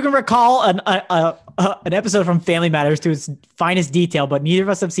can recall an episode from Family Matters to its finest detail, but neither of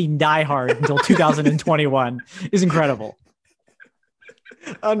us have seen Die Hard until 2021. Is incredible.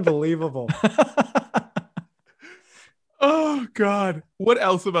 Unbelievable. Oh God. What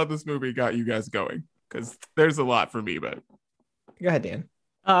else about this movie got you guys going? Because there's a lot for me, but go ahead,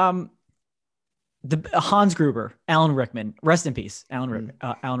 Dan. The Hans Gruber, Alan Rickman, rest in peace. Alan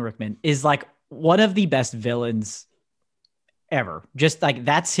Rickman is like one of the best villains ever. Just like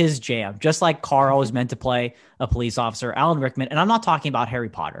that's his jam. Just like Carl is meant to play a police officer, Alan Rickman. And I'm not talking about Harry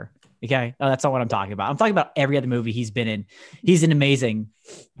Potter. Okay. No, that's not what I'm talking about. I'm talking about every other movie he's been in. He's an amazing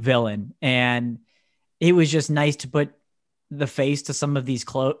villain. And it was just nice to put the face to some of these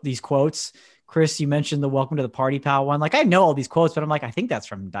quotes. Chris, you mentioned the welcome to the party pal one. Like I know all these quotes, but I'm like, I think that's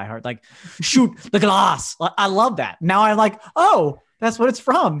from Die Hard. Like shoot the glass. I love that. Now I'm like, oh, that's what it's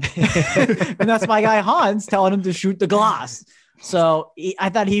from. And that's my guy Hans telling him to shoot the glass. So I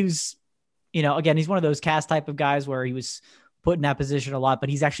thought he was, again, he's one of those cast type of guys where he was put in that position a lot, but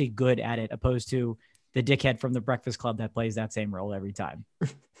he's actually good at it opposed to the dickhead from the Breakfast Club that plays that same role every time.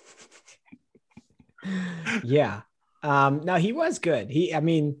 Yeah. No, he was good.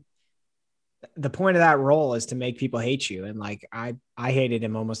 The point of that role is to make people hate you. And like, I hated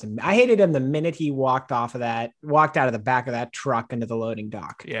him I hated him the minute he walked out of the back of that truck into the loading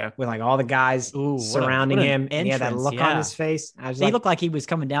dock. Yeah. With like all the guys surrounding him. And he had that look on his face. He looked like he was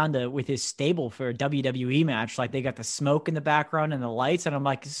coming down with his stable for a WWE match. Like they got the smoke in the background and the lights. And I'm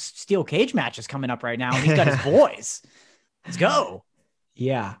like, steel cage match is coming up right now. And he's got his boys. Let's go.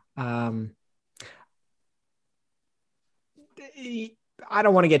 Yeah. I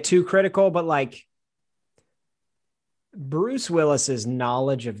don't want to get too critical, but like Bruce Willis's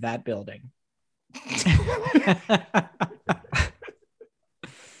knowledge of that building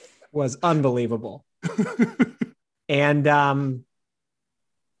was unbelievable. And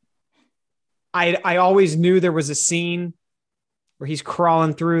I always knew there was a scene where he's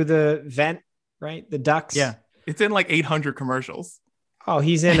crawling through the vent, right? The ducts. Yeah. It's in like 800 commercials. Oh,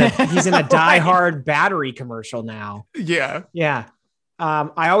 he's in a Die Hard battery commercial now. Yeah. Yeah.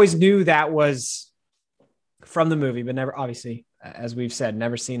 I always knew that was from the movie, but never, obviously, as we've said,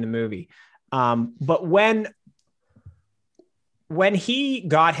 never seen the movie. But when he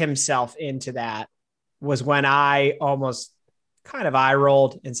got himself into that was when I almost kind of eye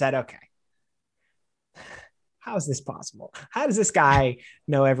rolled and said, okay, how is this possible? How does this guy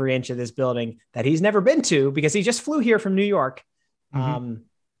know every inch of this building that he's never been to because he just flew here from New York? Mm-hmm.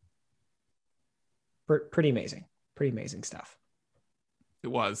 Pretty amazing stuff. It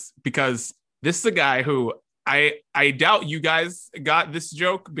was, because this is a guy who I doubt you guys got this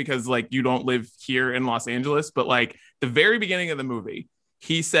joke because like you don't live here in Los Angeles, but like the very beginning of the movie,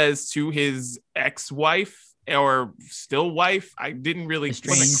 he says to his ex-wife or still wife, I didn't really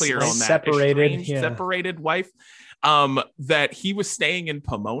wasn't clear on that, separated wife, that he was staying in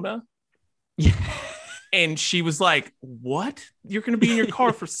Pomona. Yeah. And she was like, what? You're going to be in your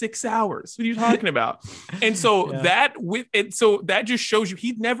car for 6 hours. What are you talking about? And so that just shows you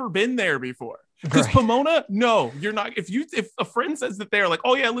he'd never been there before. Because Pomona, no, you're not. If a friend says that they're like,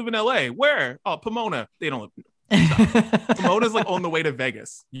 oh yeah, I live in LA. Where? Oh, Pomona. They don't live. Pomona's like on the way to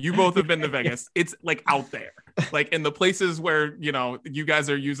Vegas. You both have been to Vegas. It's like out there, like in the places where, you know, you guys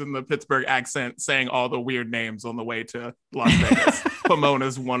are using the Pittsburgh accent, saying all the weird names on the way to Las Vegas.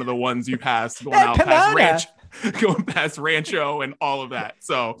 Pomona's one of the ones you pass going out past going past Rancho and all of that.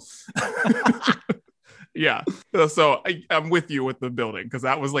 So yeah. So I'm with you with the building, because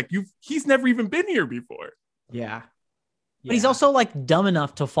that was like, he's never even been here before. Yeah. But he's also like dumb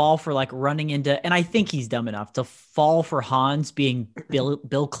enough to fall for like running into, and I think he's dumb enough to fall for Hans being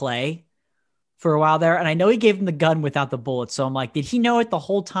Bill Clay for a while there. And I know he gave him the gun without the bullets. So I'm like, did he know it the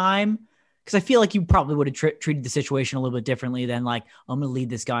whole time? Because I feel like you probably would have treated the situation a little bit differently than like, I'm going to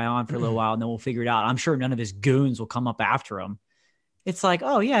lead this guy on for a little while and then we'll figure it out. I'm sure none of his goons will come up after him. It's like,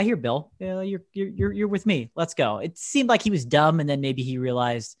 oh yeah, here, Bill, you're with me. Let's go. It seemed like he was dumb. And then maybe he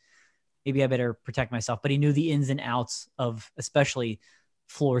realized, maybe I better protect myself. But he knew the ins and outs of especially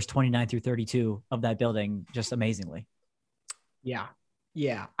floors 29 through 32 of that building just amazingly. Yeah.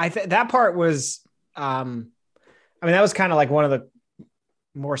 Yeah. That part was, that was kind of like one of the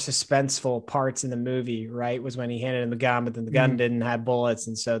more suspenseful parts in the movie, right? Was when he handed him the gun, but then the gun didn't have bullets.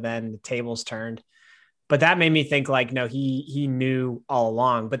 And so then the tables turned. But that made me think like, no, he knew all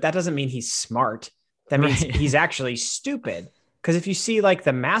along, but that doesn't mean he's smart. That means he's actually stupid. Because if you see like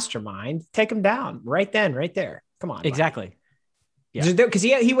the mastermind, take him down right then, right there. Come on. Exactly. Yeah. Because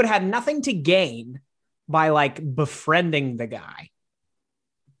he would have had nothing to gain by like befriending the guy.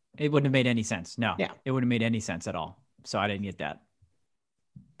 It wouldn't have made any sense. No. Yeah. It wouldn't have made any sense at all. So I didn't get that.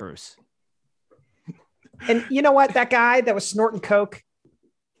 Bruce. And you know what? That guy that was snorting coke.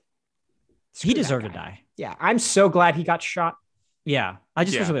 He deserved to die. Yeah. I'm so glad he got shot. Yeah. I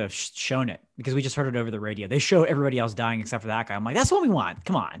just wish we would have shown it, because we just heard it over the radio. They show everybody else dying except for that guy. I'm like, that's what we want.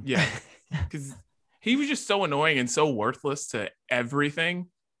 Come on. Yeah. Because he was just so annoying and so worthless to everything.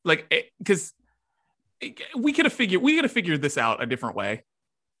 Like, because we could have figured this out a different way.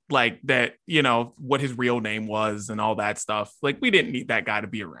 Like that, you know, what his real name was and all that stuff. Like, we didn't need that guy to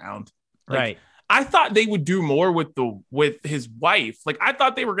be around. Like, right. I thought they would do more with his wife. Like, I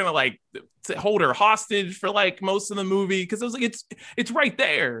thought they were gonna like to hold her hostage for like most of the movie, because I was like, it's right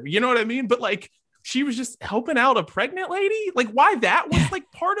there, you know what I mean? But like, she was just helping out a pregnant lady. Like, why that was like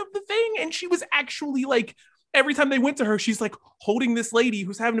part of the thing? And she was actually like, every time they went to her, she's like holding this lady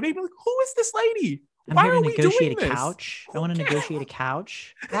who's having a baby. Like, who is this lady? Why are we doing this? I want to negotiate a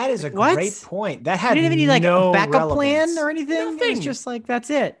couch. That is a great point. That had didn't even need like a backup relevance. plan or anything. Nothing. It's just like, that's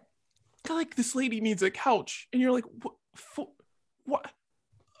it. Like, this lady needs a couch, and you're like, what?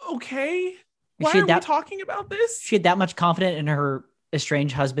 Okay, why are we talking about this? She had that much confidence in her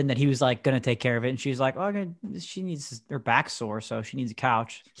estranged husband that he was like going to take care of it, and she's like, oh, she needs her back sore, so she needs a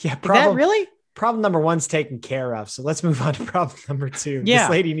couch. Yeah, problem number one's taken care of, so let's move on to problem number two. Yeah.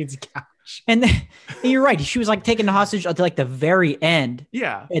 This lady needs a couch. And you're right, she was like taken hostage until like the very end.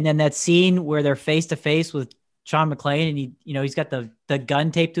 Yeah, and then that scene where they're face to face with Sean McClane, and he's got the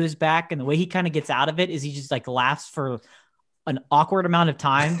gun taped to his back, and the way he kind of gets out of it is he just like laughs for an awkward amount of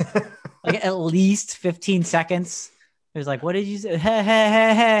time, like at least 15 seconds. There's like, what did you say?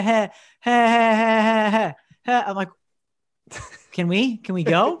 I'm like, can we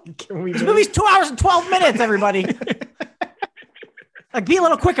go? Can we this movie's 2 hours and 12 minutes, everybody. Like, be a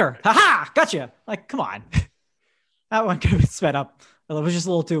little quicker. Ha! Gotcha. Like, come on. That one could have been sped up. It was just a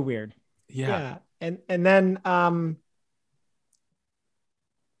little too weird. Yeah. And then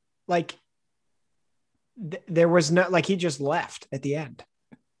like there was no, like, he just left at the end.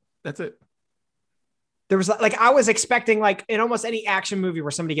 That's it. There was like, I was expecting, like, in almost any action movie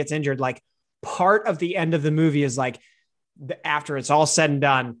where somebody gets injured, like, part of the end of the movie is like, after it's all said and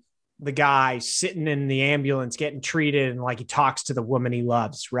done, the guy sitting in the ambulance getting treated, and like he talks to the woman he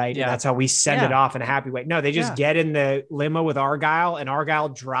loves, right? Yeah. And that's how we send it off in a happy way. No, they just get in the limo with Argyle, and Argyle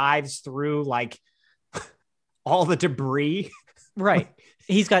drives through like all the debris. Right.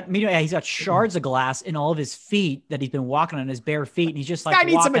 He's got shards of glass in all of his feet that he's been walking on his bare feet. And he's just like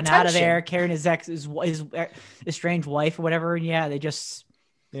walking out of there, carrying his estranged wife or whatever. And yeah, they just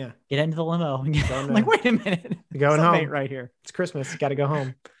get into the limo. And I'm like, wait a minute. You're going home right here. It's Christmas. You got to go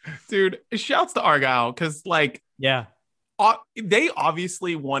home. Dude, shouts to Argyle. Cause like, they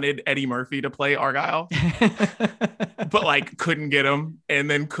obviously wanted Eddie Murphy to play Argyle, but like couldn't get him, and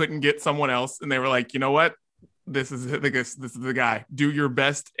then couldn't get someone else. And they were like, you know what? This is the guy. Do your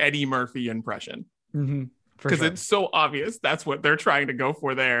best Eddie Murphy impression. Mm-hmm. Because it's so obvious that's what they're trying to go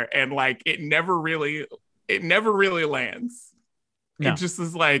for there. And like, it never really lands. No. It just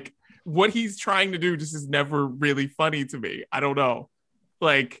is like, what he's trying to do just is never really funny to me. I don't know.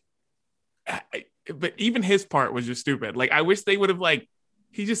 Like, but even his part was just stupid. Like, I wish they would have, like,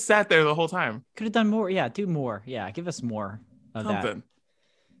 he just sat there the whole time. Could have done more. Yeah. Do more. Yeah. Give us more of Something. that.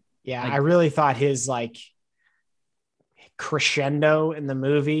 Yeah. Like, I really thought his like crescendo in the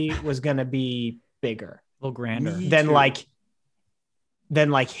movie was going to be bigger, a little grander than like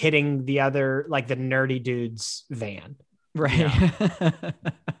hitting the other, like the nerdy dude's van. Right. Yeah.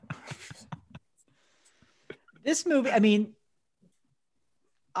 This movie, I mean,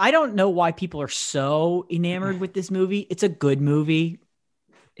 I don't know why people are so enamored with this movie. It's a good movie.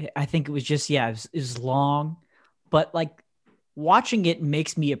 I think it was just, it was long, but like watching it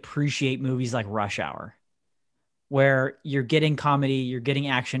makes me appreciate movies like Rush Hour, where you're getting comedy, you're getting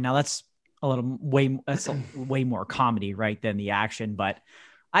action. Now that's way more comedy, right, than the action, but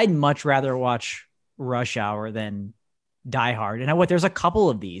I'd much rather watch Rush Hour than Die Hard. And there's a couple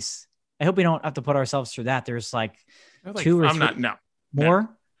of these. I hope we don't have to put ourselves through that. There's like two or three more,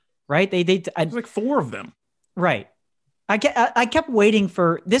 right? There's like 4 of them. Right. I kept waiting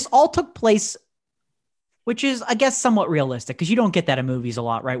for this. All took place, which is, I guess, somewhat realistic, because you don't get that in movies a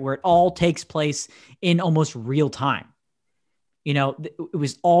lot, right? Where it all takes place in almost real time. You know, it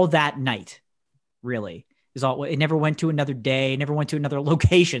was all that night, really. It never went to another day, never went to another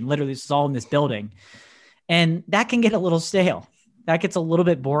location. Literally, this is all in this building. And that can get a little stale. That gets a little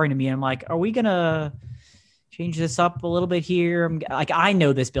bit boring to me. I'm like, are we going to change this up a little bit here? I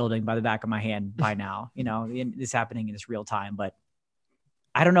know this building by the back of my hand by now, you know, this happening in this real time, but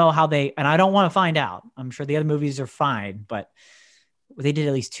I don't know how and I don't want to find out. I'm sure the other movies are fine, but they did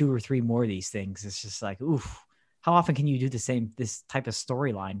at least 2 or 3 more of these things. It's just like, oof, how often can you do this type of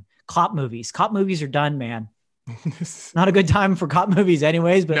storyline? Cop movies are done, man. Not a good time for cop movies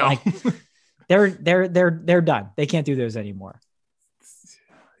anyways, but like they're done. They can't do those anymore.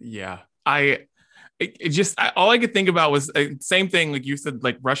 Yeah. All I could think about was same thing. Like you said,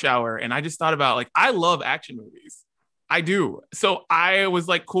 like Rush Hour. And I just thought about, like, I love action movies. I do. So I was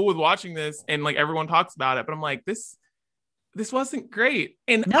like cool with watching this, and like everyone talks about it, but I'm like, this wasn't great.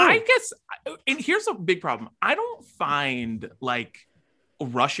 And no. I guess, and here's a big problem. I don't find like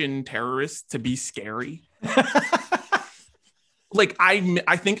Russian terrorists to be scary. Like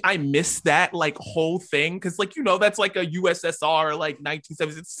I think I missed that like whole thing, because like, you know, that's like a USSR like 1970s.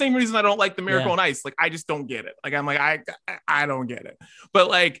 It's the same reason I don't like The Miracle on Ice. Like I just don't get it. Like I'm like I don't get it. But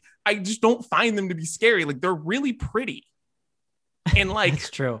like I just don't find them to be scary. Like they're really pretty, and like it's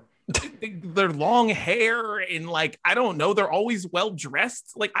true. Their long hair, and like I don't know, they're always well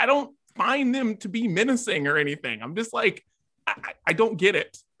dressed. Like I don't find them to be menacing or anything. I'm just like I don't get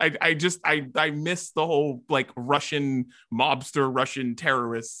it. I miss the whole like Russian mobster, Russian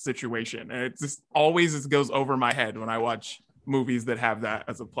terrorist situation. And it just always goes over my head when I watch movies that have that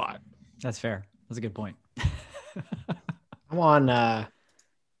as a plot. That's fair. That's a good point. I'm on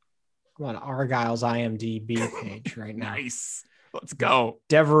Argyle's IMDb page right now. Nice. Let's go.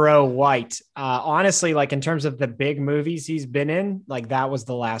 Devereaux White. Honestly, like in terms of the big movies he's been in, like that was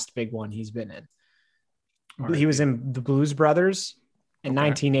the last big one he's been in. Right. He was in The Blues Brothers in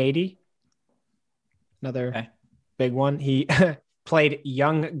 1980. Another big one. He played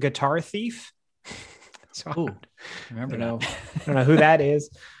young guitar thief. So ooh, remember that. I don't know who that is.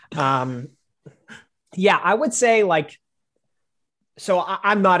 Yeah, I would say like, so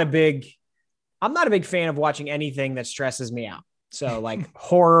I'm not a big fan of watching anything that stresses me out. So like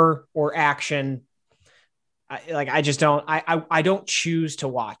horror or action, I don't choose to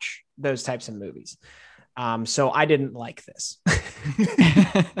watch those types of movies. So I didn't like this.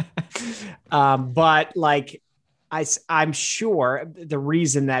 But like I'm sure the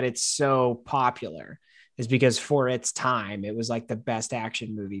reason that it's so popular is because for its time, it was like the best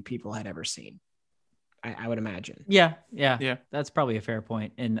action movie people had ever seen. I would imagine. Yeah. That's probably a fair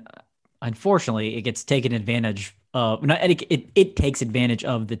point. And unfortunately, it gets taken advantage of. It takes advantage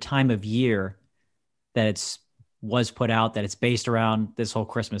of the time of year that was put out, that it's based around this whole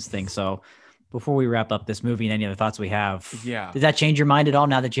Christmas thing. So before we wrap up this movie and any other thoughts we have, does that change your mind at all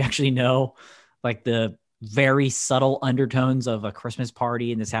now that you actually know like the very subtle undertones of a Christmas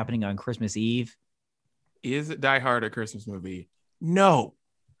party and this happening on Christmas Eve? Is Die Hard a Christmas movie? No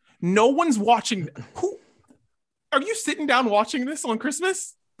one's watching. Who are you sitting down watching this on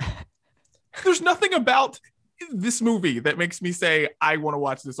Christmas? There's nothing about this movie that makes me say I want to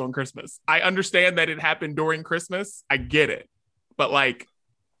watch this on Christmas. I understand that it happened during Christmas. I get it. But like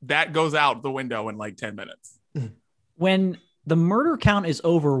that goes out the window in like 10 minutes. When the murder count is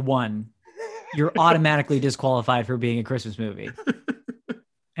over 1, you're automatically disqualified for being a Christmas movie.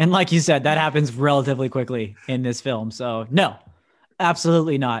 And like you said, that happens relatively quickly in this film. So no,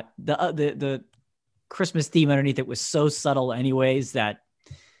 absolutely not. The Christmas theme underneath it was so subtle anyways that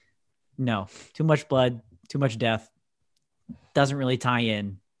no, too much blood, too much death. Doesn't really tie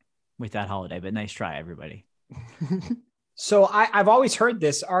in with that holiday, but nice try, everybody. So I've always heard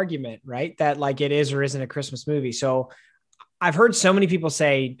this argument, right? That like it is or isn't a Christmas movie. So I've heard so many people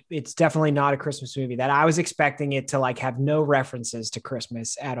say it's definitely not a Christmas movie that I was expecting it to like have no references to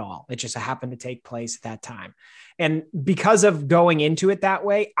Christmas at all. It just happened to take place at that time. And because of going into it that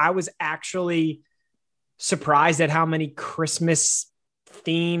way, I was actually surprised at how many Christmas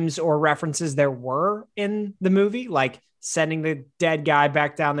themes or references there were in the movie, like sending the dead guy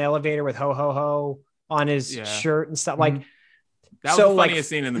back down the elevator with ho ho ho on his shirt and stuff. Like that was the funniest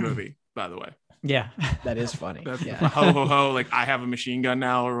scene in the movie, by the way. Yeah, that is funny. Ho ho ho! Like I have a machine gun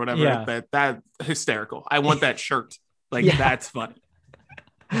now, or whatever. Yeah. That hysterical. I want that shirt. Like that's funny.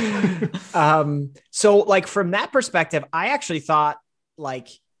 So like from that perspective, I actually thought like,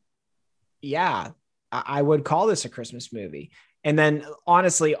 I would call this a Christmas movie. And then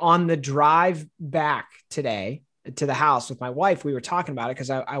honestly, on the drive back today to the house with my wife, we were talking about it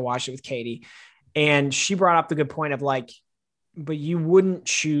because I watched it with Katie, and she brought up the good point of like, but you wouldn't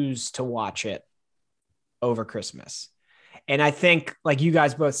choose to watch it over Christmas. And I think like you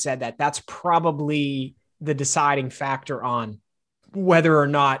guys both said that's probably the deciding factor on whether or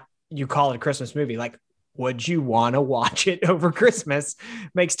not you call it a Christmas movie. Like, would you want to watch it over Christmas?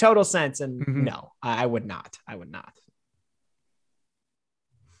 Makes total sense. And no, I would not.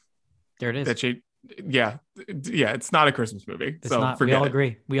 There it is. Yeah, it's not a Christmas movie. It's not. We all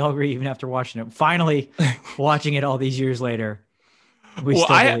agree. We all agree, even after watching it. Finally, watching it all these years later.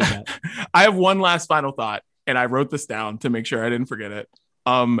 I have one last final thought, and I wrote this down to make sure I didn't forget it.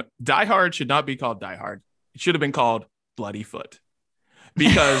 Die Hard should not be called Die Hard. It should have been called Bloody Foot,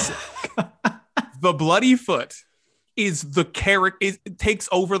 because the Bloody Foot is the character. It takes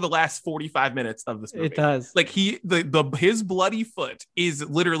over the last 45 minutes of this movie. It does. Like his bloody foot is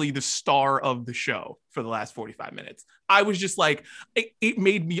literally the star of the show for the last 45 minutes. I was just like, it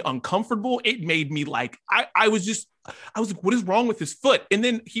made me uncomfortable. It made me like, I was like, what is wrong with his foot? And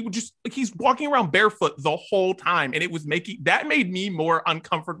then he would just like, he's walking around barefoot the whole time. And it was made me more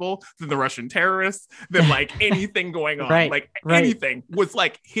uncomfortable than the Russian terrorists, than like anything going on. Anything was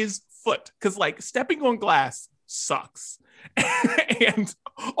like his foot. Cause like stepping on glass sucks. And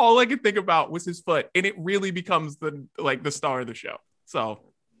all I could think about was his foot. And it really becomes the star of the show. So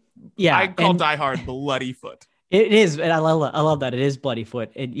yeah, I call Die Hard Bloody Foot. It is, and I love that. It is Bloody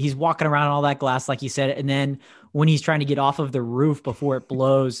Foot. And he's walking around on all that glass, like you said. And then when he's trying to get off of the roof before it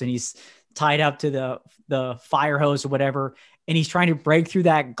blows, and he's tied up to the fire hose or whatever, and he's trying to break through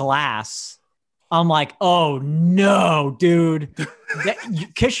that glass, I'm like, oh no, dude,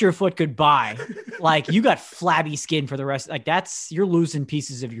 kiss your foot goodbye. Like you got flabby skin for the rest. Like you're losing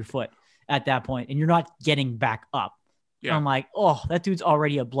pieces of your foot at that point, and you're not getting back up. Yeah. I'm like, oh, that dude's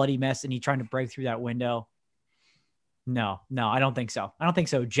already a bloody mess, and he's trying to break through that window. No, I don't think so. I don't think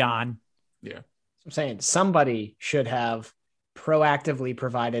so, John. Yeah. I'm saying somebody should have proactively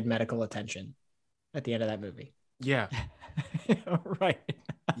provided medical attention at the end of that movie. Yeah. Right.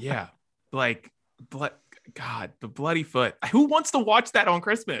 Yeah. Like, God, the Bloody Foot. Who wants to watch that on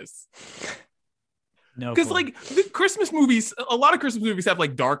Christmas? No, because like the Christmas movies, a lot of Christmas movies have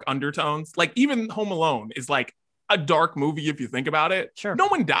like dark undertones. Like even Home Alone is like a dark movie if you think about it. Sure. No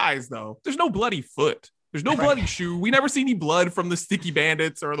one dies though. There's no bloody foot. There's no bloody shoe. We never see any blood from the sticky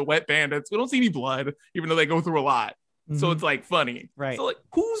bandits or the wet bandits. We don't see any blood, even though they go through a lot. Mm-hmm. So it's like funny. Right. So like,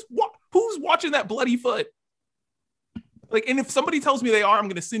 who's watching that bloody foot? Like, and if somebody tells me they are, I'm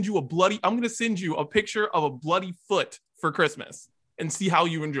going to send you a picture of a bloody foot for Christmas and see how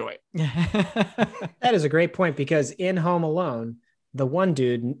you enjoy it. That is a great point, because in Home Alone, the one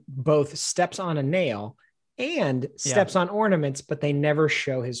dude both steps on a nail and steps on ornaments, but they never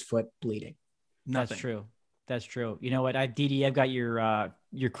show his foot bleeding. Nothing. That's true. You know what? Didi, I've got your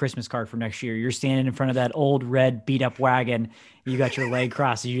Christmas card for next year. You're standing in front of that old red beat up wagon. You got your leg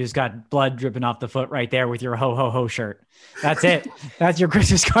crossed. You just got blood dripping off the foot right there with your ho ho ho shirt. That's it. That's your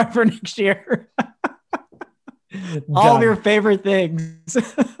Christmas card for next year. All of your favorite things.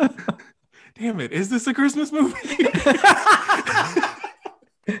 Damn it. Is this a Christmas movie?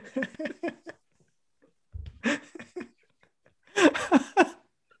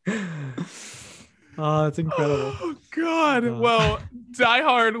 Oh, it's incredible. Oh, God. Well, Die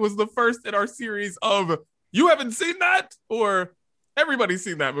Hard was the first in our series of you haven't seen that, or everybody's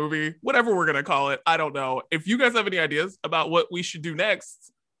seen that movie, whatever we're going to call it. I don't know. If you guys have any ideas about what we should do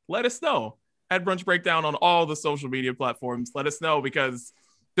next, let us know at Brunch Breakdown on all the social media platforms. Let us know, because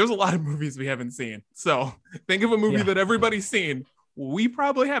there's a lot of movies we haven't seen. So think of a movie that everybody's seen. We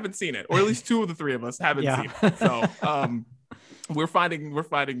probably haven't seen it, or at least two of the three of us haven't seen it. So, we're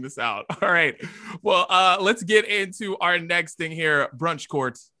finding this out. All right. Well, let's get into our next thing here. Brunch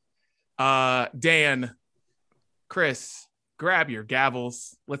Court. Dan, Chris, grab your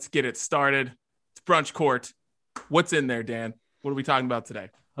gavels. Let's get it started. It's Brunch Court. What's in there, Dan? What are we talking about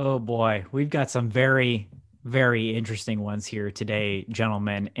today? Oh boy, we've got some very, very interesting ones here today,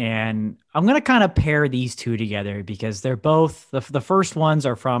 gentlemen. And I'm going to kind of pair these two together because they're both, the first ones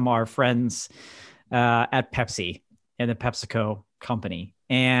are from our friends at Pepsi and the PepsiCo company.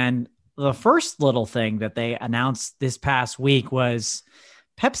 And the first little thing that they announced this past week was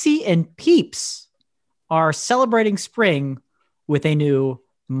Pepsi and Peeps are celebrating spring with a new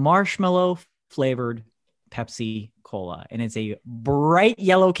marshmallow flavored Pepsi Cola. And it's a bright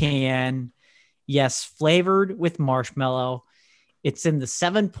yellow can. Yes, flavored with marshmallow. It's in the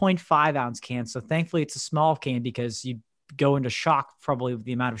 7.5 ounce can. So thankfully it's a small can, because you go into shock probably with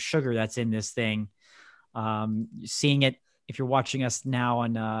the amount of sugar that's in this thing. Seeing it, if you're watching us now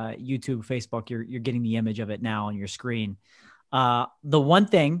on YouTube, Facebook, you're getting the image of it now on your screen. The one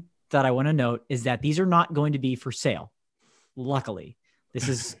thing that I want to note is that these are not going to be for sale. Luckily, this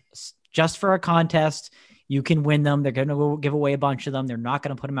is just for a contest. You can win them. They're going to give away a bunch of them. They're not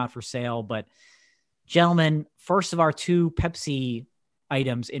going to put them out for sale. But gentlemen, first of our two Pepsi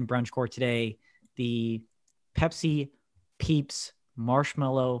items in Brunch Court today, the Pepsi Peeps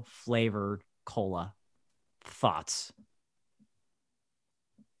marshmallow flavored cola. Thoughts?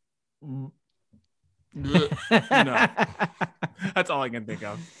 No, that's all I can think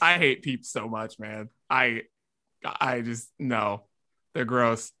of. I hate Peeps so much, man. I just, no, they're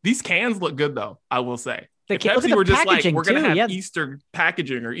gross. These cans look good though, I will say. If Pepsi were just like, we're gonna have Easter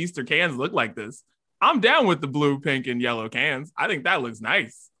packaging or Easter cans look like this, I'm down with the blue, pink, and yellow cans. I think that looks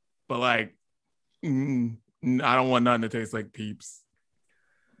nice. But like, I don't want nothing to taste like Peeps.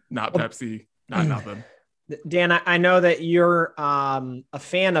 Not Pepsi, not nothing. Dan, I know that you're a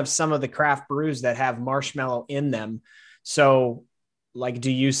fan of some of the craft brews that have marshmallow in them. So, like,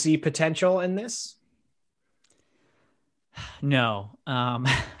 do you see potential in this? No,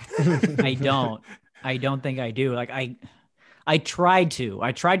 I don't. I don't think I do. Like, I tried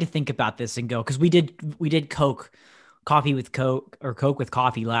to think about this and go, because we did coffee with Coke, or Coke with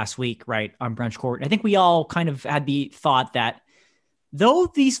coffee last week, right, on Brunch Court. I think we all kind of had the thought that though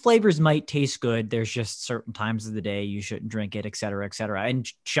these flavors might taste good, there's just certain times of the day you shouldn't drink it, et cetera, et cetera. And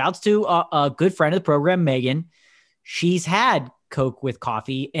shouts to a good friend of the program, Megan. She's had Coke with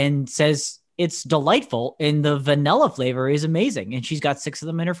coffee and says it's delightful, and the vanilla flavor is amazing. And she's got 6 of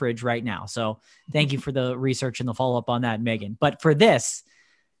them in her fridge right now. So thank you for the research and the follow-up on that, Megan. But for this,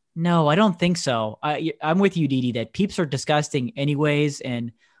 no, I don't think so. I'm with you, Didi, that Peeps are disgusting anyways.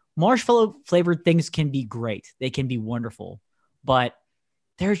 And marshmallow flavored things can be great. They can be wonderful. But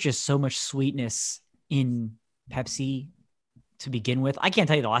there's just so much sweetness in Pepsi to begin with. I can't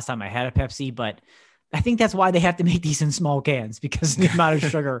tell you the last time I had a Pepsi, but I think that's why they have to make these in small cans, because the amount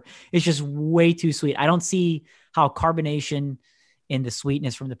of sugar is just way too sweet. I don't see how carbonation and the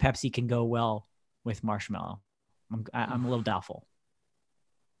sweetness from the Pepsi can go well with marshmallow. I'm a little doubtful.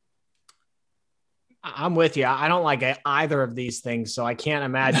 I'm with you. I don't like either of these things, so I can't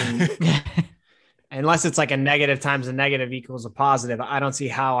imagine unless it's like a negative times a negative equals a positive. I don't see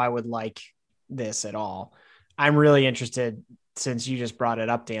how I would like this at all. I'm really interested since you just brought it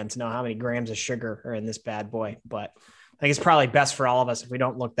up, Dan, to know how many grams of sugar are in this bad boy. But I think it's probably best for all of us if we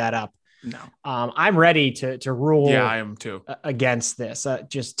don't look that up. No. I'm ready to rule. Yeah, I am too. Against this.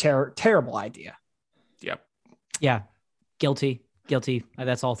 Just terrible idea. Yep. Yeah. Guilty.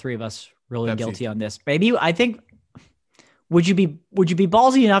 That's all three of us really Pepsi. guilty on this. Maybe I think, would you be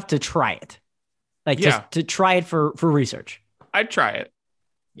ballsy enough to try it? Like just to try it for research? I'd try it.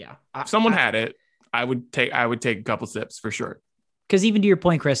 Yeah. If someone had it, I would take a couple sips for sure. Because even to your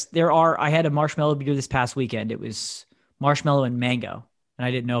point, Chris, I had a marshmallow beer this past weekend. It was marshmallow and mango, and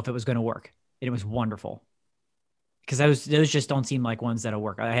I didn't know if it was going to work. And it was wonderful. Because those just don't seem like ones that'll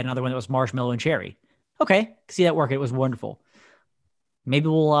work. I had another one that was marshmallow and cherry. Okay, see that work. It was wonderful. Maybe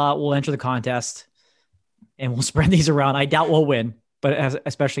we'll enter the contest and we'll spread these around. I doubt we'll win, but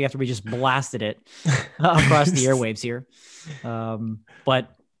especially after we just blasted it across the airwaves here.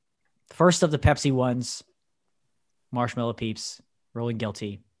 But first of the Pepsi ones, Marshmallow Peeps, rolling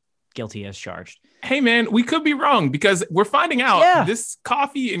guilty as charged. Hey man, we could be wrong because we're finding out this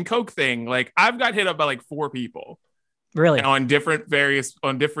coffee and Coke thing. Like I've got hit up by like 4 people. Really? And on different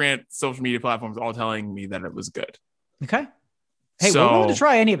social media platforms, all telling me that it was good. Okay. Hey, we're willing to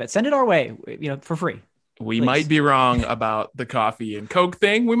try any of it. Send it our way, for free. We might be wrong about the coffee and Coke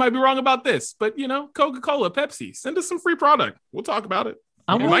thing. We might be wrong about this, but Coca-Cola, Pepsi, send us some free product. We'll talk about it.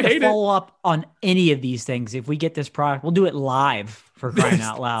 I'm willing to follow up on any of these things. If we get this product, we'll do it live, for crying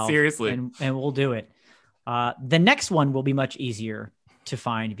out loud. Seriously. And we'll do it. The next one will be much easier to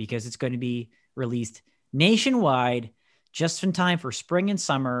find because it's going to be released nationwide just in time for spring and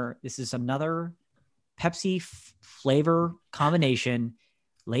summer. This is another Pepsi flavor combination.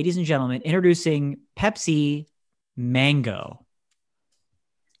 Ladies and gentlemen, introducing Pepsi Mango.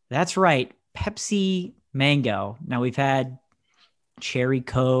 That's right, Pepsi Mango. Now we've had cherry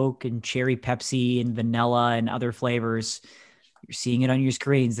Coke and cherry Pepsi and vanilla and other flavors. You're seeing it on your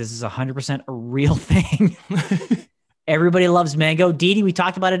screens. This is 100% a real thing. Everybody loves mango. Didi, we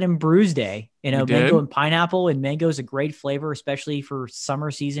talked about it in Brews Day. Mango and pineapple, and mango is a great flavor, especially for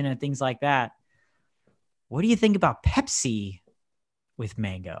summer season and things like that. What do you think about Pepsi with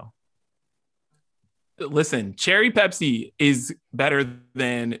mango? Listen, cherry Pepsi is better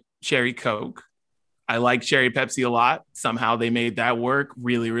than cherry Coke. I like cherry Pepsi a lot. Somehow they made that work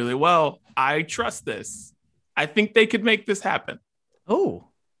really, really well. I trust this. I think they could make this happen. Oh,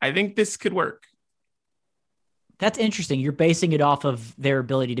 I think this could work. That's interesting. You're basing it off of their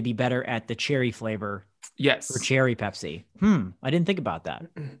ability to be better at the cherry flavor. Yes. For cherry Pepsi. I didn't think about that.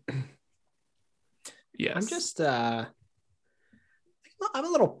 Yes. I'm just I'm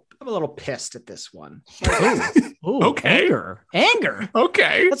a little pissed at this one. Ooh, okay. Anger.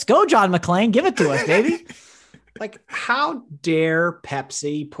 Okay. Let's go, John McClane. Give it to us, baby. Like, how dare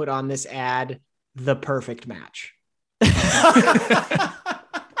Pepsi put on this ad the perfect match?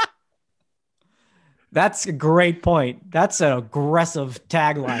 That's a great point. That's an aggressive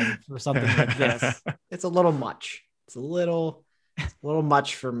tagline for something like this. It's a little much. It's a little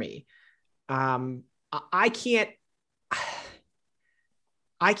much for me. I can't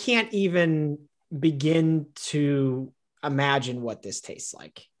even begin to imagine what this tastes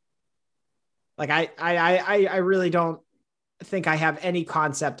like. Like I really don't think I have any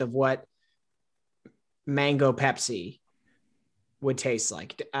concept of what mango Pepsi would taste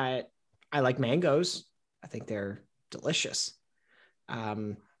like. I like mangoes. I think they're delicious.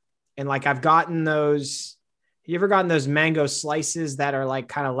 And like I've gotten those. You ever gotten those mango slices that are like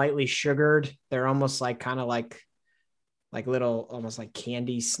kind of lightly sugared? They're almost like kind of like little, almost like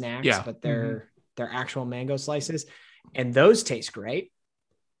candy snacks, but they're actual mango slices, and those taste great.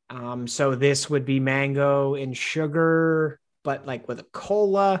 So this would be mango and sugar, but like with a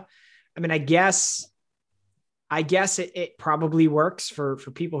cola. I mean, I guess it probably works for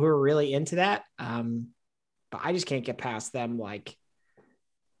people who are really into that. But I just can't get past them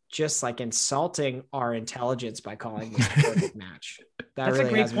just insulting our intelligence by calling this a perfect match. That's really a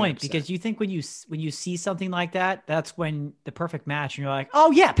great point, because you think when you see something like that, that's when the perfect match, and you're like,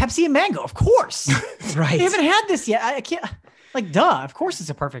 oh yeah, Pepsi and mango, of course. Right. I haven't had this yet. I can't, duh, of course it's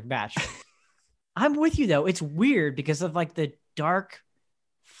a perfect match. I'm with you though. It's weird because of the dark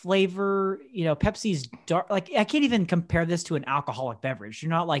flavor, Pepsi's dark. I can't even compare this to an alcoholic beverage.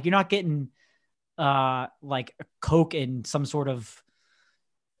 You're not getting a Coke and some sort of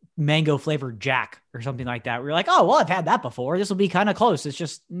mango flavored Jack or something like that. We're like, oh, well, I've had that before. This will be kind of close. It's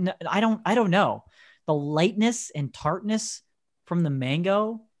just, I don't know. The lightness and tartness from the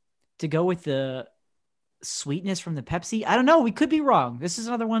mango to go with the sweetness from the Pepsi. I don't know. We could be wrong. This is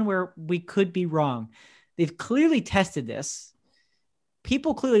another one where we could be wrong. They've clearly tested this.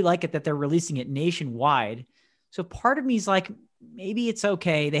 People clearly like it, that they're releasing it nationwide. So part of me is like, maybe it's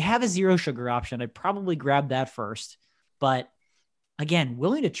okay. They have a zero sugar option. I'd probably grab that first. But again,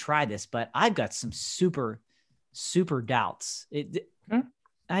 willing to try this, but I've got some super doubts.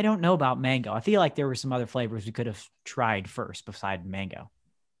 I don't know about mango. I feel like there were some other flavors we could have tried first beside mango,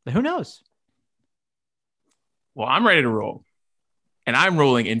 but who knows? Well, I'm ready to roll, and I'm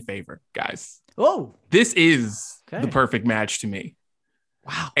rolling in favor, guys. Oh, this is the perfect match to me.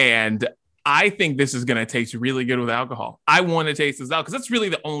 Wow. And I think this is going to taste really good with alcohol. I want to taste this out because that's really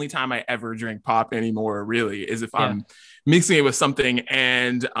the only time I ever drink pop anymore, really, is if I'm mixing it with something.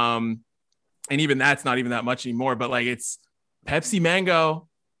 And even that's not even that much anymore, but like it's Pepsi Mango.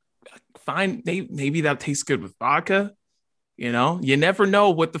 Fine. Maybe that tastes good with vodka. You know, you never know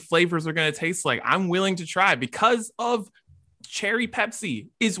what the flavors are going to taste like. I'm willing to try because of cherry Pepsi.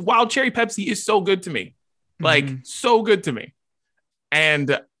 Wild cherry Pepsi is so good to me. Like so good to me.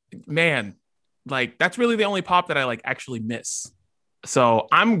 And man, like that's really the only pop that I like actually miss. So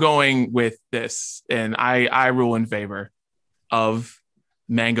I'm going with this, and I rule in favor of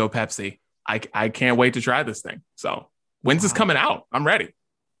Mango Pepsi. I can't wait to try this thing. So when's this coming out? I'm ready.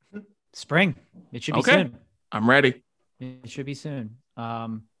 Spring. It should be soon. I'm ready. It should be soon. Yeah,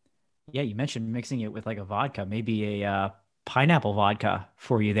 you mentioned mixing it with like a vodka, maybe a pineapple vodka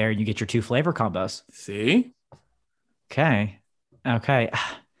for you there, and you get your 2 flavor combos. See? Okay. I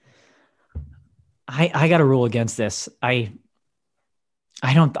got to rule against this. I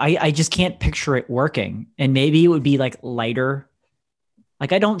just can't picture it working. And maybe it would be like lighter.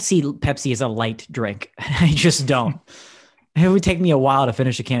 Like I don't see Pepsi as a light drink. I just don't. It would take me a while to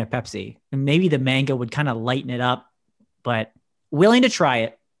finish a can of Pepsi. And maybe the mango would kind of lighten it up, but willing to try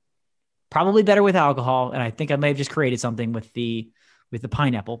it. Probably better with alcohol. And I think I may have just created something with the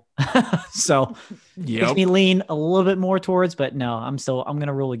pineapple. So makes me lean a little bit more towards, but no, I'm going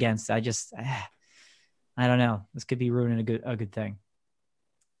to rule against. I don't know. This could be ruining a good thing.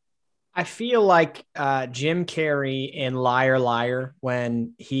 I feel like Jim Carrey in Liar Liar,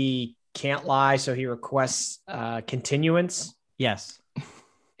 when he can't lie, so he requests continuance. Yes.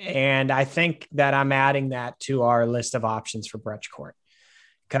 And I think that I'm adding that to our list of options for Brunch Court.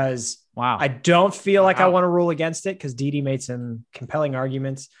 Because I don't feel like I want to rule against it because Didi made some compelling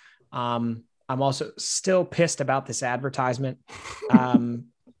arguments. I'm also still pissed about this advertisement.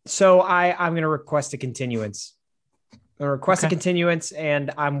 So I'm going to request a continuance. A continuance,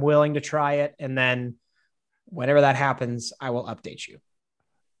 and I'm willing to try it. And then whenever that happens, I will update you.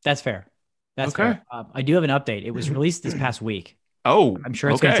 That's fair. That's fair. I do have an update. It was released this past week. Oh, I'm sure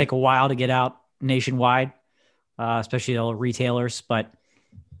it's going to take a while to get out nationwide, especially all retailers, but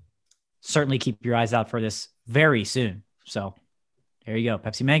certainly keep your eyes out for this very soon. So there you go.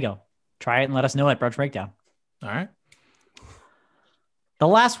 Pepsi Mango. Try it and let us know at Brunch Breakdown. All right. The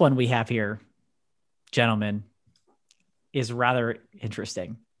last one we have here, gentlemen, is rather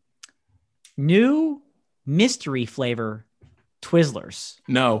interesting. New mystery flavor Twizzlers.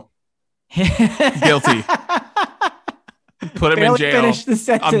 No. Guilty. Put him in jail.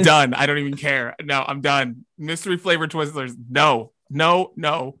 I'm done. I don't even care. No, I'm done. Mystery flavor Twizzlers. No.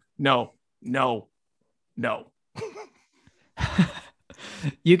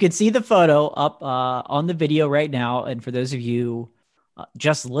 You can see the photo up on the video right now. And for those of you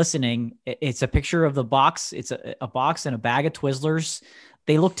just listening, it's a picture of the box. It's a box and a bag of Twizzlers.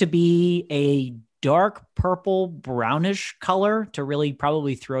 They look to be a dark purple brownish color to really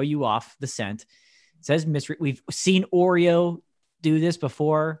probably throw you off the scent. It says mystery. We've seen Oreo do this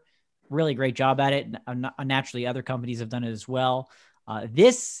before. Really great job at it. Naturally, other companies have done it as well.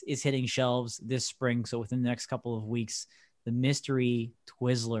 This is hitting shelves this spring. So within the next couple of weeks, the mystery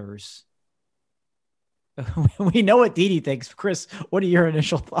Twizzlers. We know what Didi thinks. Chris, what are your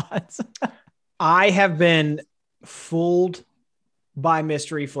initial thoughts? I have been fooled by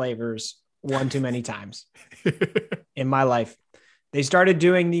mystery flavors one too many times in my life. They started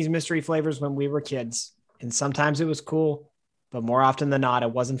doing these mystery flavors when we were kids, and sometimes it was cool, but more often than not,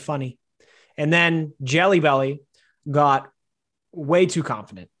 it wasn't funny. And then Jelly Belly got way too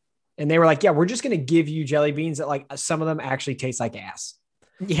confident, and they were like, yeah, we're just going to give you jelly beans that like some of them actually taste like ass.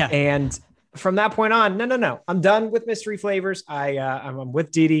 Yeah. And from that point on, no. I'm done with mystery flavors. I'm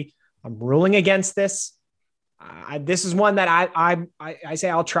with Didi. I'm ruling against this. This is one that I say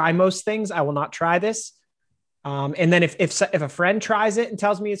I'll try most things. I will not try this. And then if a friend tries it and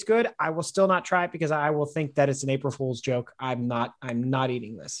tells me it's good, I will still not try it because I will think that it's an April Fool's joke. I'm not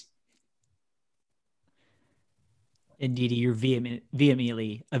eating this. Indeed, you're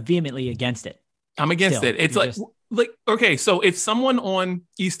vehemently against it. I'm against it. It's like, okay, so if someone on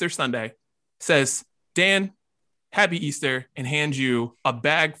Easter Sunday says, Dan, happy Easter, and hands you a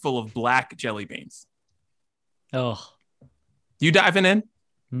bag full of black jelly beans. Oh, You diving in?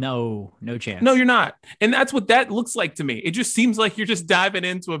 No chance. No, you're not. And that's what that looks like to me. It just seems like you're just diving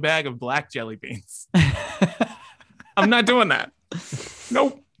into a bag of black jelly beans. I'm not doing that.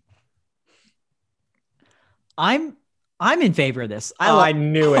 Nope. I'm in favor of this. I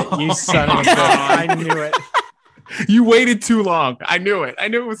knew it. You son of a bitch. I knew it. You waited too long. I knew it. I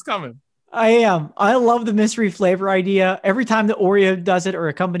knew it was coming. I am. I love the mystery flavor idea. Every time the Oreo does it or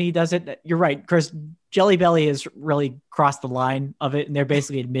a company does it, you're right, Chris. Jelly Belly has really crossed the line of it, and they're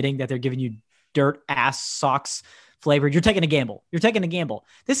basically admitting that they're giving you dirt ass socks flavored. You're taking a gamble.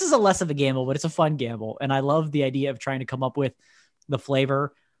 This is a less of a gamble, but it's a fun gamble, and I love the idea of trying to come up with the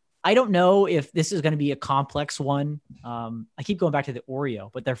flavor. I don't know if this is going to be a complex one. I keep going back to the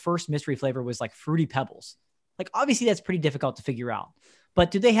Oreo, but their first mystery flavor was like Fruity Pebbles. Like, obviously, that's pretty difficult to figure out.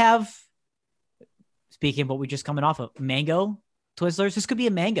 But do they have, speaking of what we just coming off of, mango Twizzlers? This could be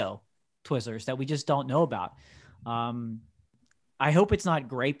a mango Twizzlers that we just don't know about. I hope it's not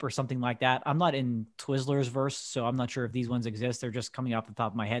grape or something like that. I'm not in Twizzlers verse, so I'm not sure if these ones exist. They're just coming off the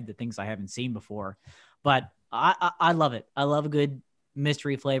top of my head, the things I haven't seen before. But I love it. I love a good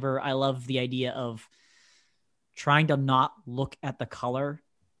mystery flavor. I love the idea of trying to not look at the color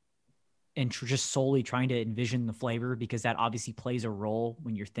and just solely trying to envision the flavor, because that obviously plays a role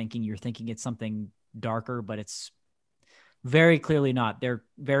when you're thinking it's something darker, but it's very clearly not. They're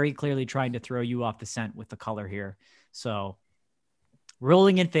very clearly trying to throw you off the scent with the color here. So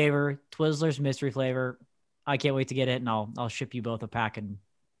ruling in favor, Twizzlers mystery flavor. I can't wait to get it, and I'll ship you both a pack and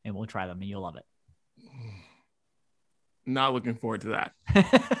we'll try them and you'll love it. Not looking forward to that. I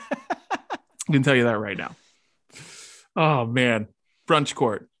can tell you that right now. Oh man, brunch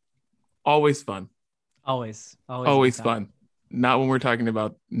court, always fun. Always fun. Not when we're talking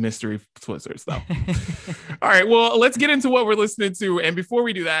about mystery Twizzlers, though. All right, well, let's get into what we're listening to. And before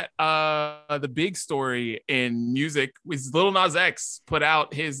we do that, the big story in music was Lil Nas X put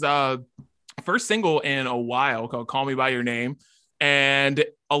out his first single in a while called "Call Me by Your Name," and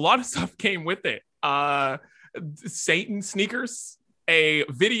a lot of stuff came with it. Satan sneakers, a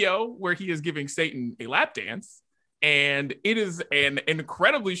video where he is giving Satan a lap dance. And it is an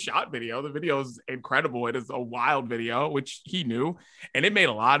incredibly shot video. The video is incredible. It is a wild video, which he knew. And it made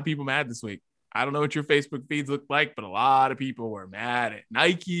a lot of people mad this week. I don't know what your Facebook feeds look like, but a lot of people were mad at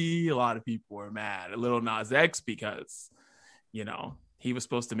Nike. A lot of people were mad at Lil Nas X because, you know, he was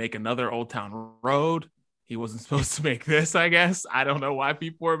supposed to make another Old Town Road. He wasn't supposed to make this, I guess. I don't know why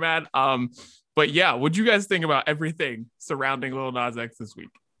people were mad. But yeah, what'd you guys think about everything surrounding Lil Nas X this week?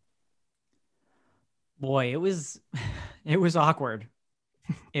 Boy, it was awkward.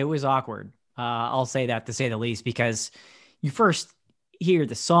 It was awkward. I'll say that, to say the least, because you first hear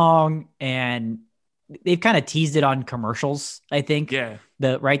the song and they've kind of teased it on commercials, I think. Yeah.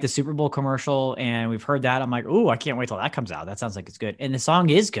 The Super Bowl commercial. And we've heard that. I'm like, oh, I can't wait till that comes out. That sounds like it's good. And the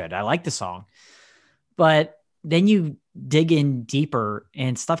song is good. I like the song. But then you dig in deeper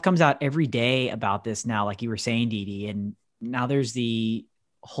and stuff comes out every day about this now, like you were saying, Didi. And now there's the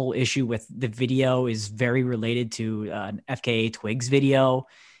whole issue with the video is very related to an FKA Twigs video.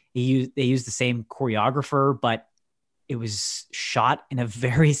 They used the same choreographer, but it was shot in a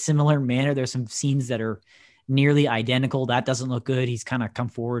very similar manner. There's some scenes that are nearly identical. That doesn't look good. He's kind of come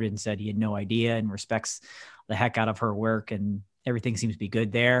forward and said he had no idea and respects the heck out of her work, and everything seems to be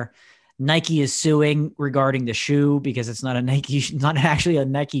good there. Nike is suing regarding the shoe because it's not actually a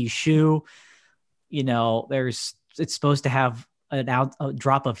Nike shoe. You know, it's supposed to have a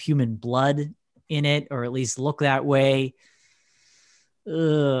drop of human blood in it, or at least look that way.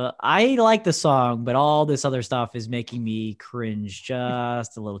 I like the song, but all this other stuff is making me cringe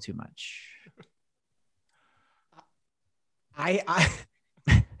just a little too much. I've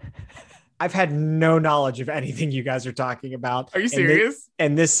had no knowledge of anything you guys are talking about. Are you serious?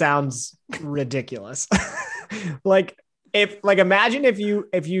 And this sounds ridiculous. Imagine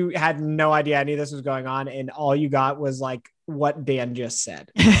if you had no idea any of this was going on and all you got was like what Dan just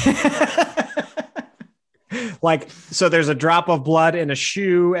said. So there's a drop of blood in a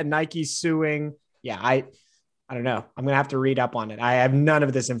shoe and Nike's suing. Yeah, I don't know. I'm going to have to read up on it. I have none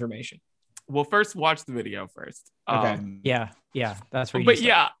of this information. Well, first watch the video first. Okay. Yeah. That's right. But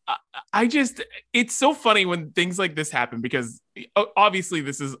yeah, it's so funny when things like this happen because obviously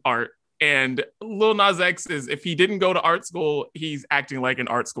this is art. And Lil Nas X is, if he didn't go to art school, he's acting like an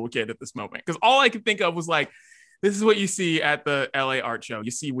art school kid at this moment. Because all I could think of was like, this is what you see at the LA art show.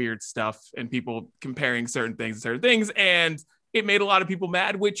 You see weird stuff and people comparing certain things to certain things. And it made a lot of people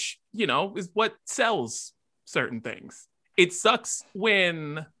mad, which, you know, is what sells certain things. It sucks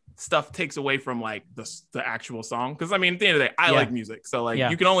when stuff takes away from like the actual song. Because I mean, at the end of the day, I like music. So like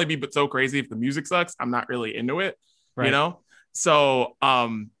you can only be but so crazy if the music sucks. I'm not really into it, you know? So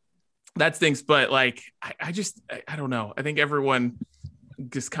that stinks. But like, I don't know. I think everyone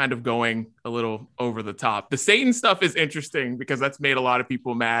just kind of going a little over the top. The Satan stuff is interesting because that's made a lot of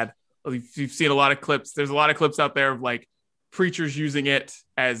people mad. You've seen a lot of clips. There's a lot of clips out there of like preachers using it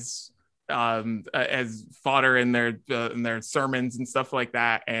as fodder in their sermons and stuff like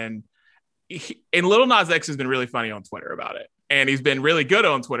that. And Lil Nas X has been really funny on Twitter about it, and he's been really good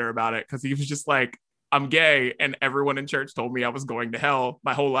on Twitter about it because he was just like, I'm gay, and everyone in church told me I was going to hell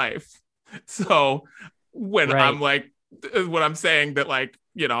my whole life. So when I'm saying that, like,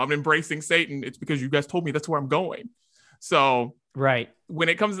 you know, I'm embracing Satan, it's because you guys told me that's where I'm going. So right. When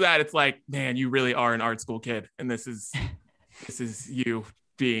it comes to that, it's like, man, you really are an art school kid, and this is you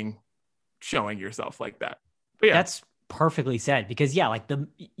showing yourself like that. But yeah, that's perfectly said, because like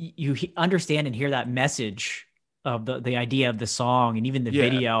you understand and hear that message of the idea of the song and even the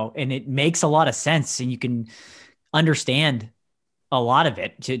video, and it makes a lot of sense, and you can understand a lot of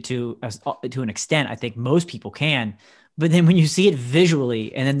it to an extent. I think most people can. But then when you see it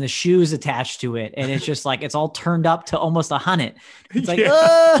visually and then the shoes attached to it, and it's just like, it's all turned up to almost 100. It's like,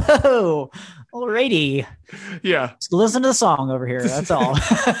 oh, alrighty. Yeah. Just listen to the song over here. That's all.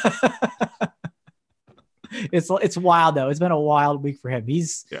 It's wild though. It's been a wild week for him.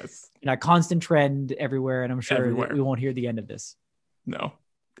 He's in a constant trend everywhere. And I'm sure we won't hear the end of this. No.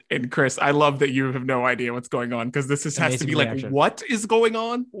 And Chris, I love that you have no idea what's going on, because this has to be reaction. Like, what is going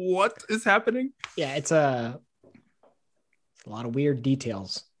on? What is happening? Yeah, it's a lot of weird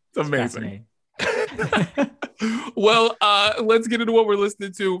details. It's amazing. Well, let's get into what we're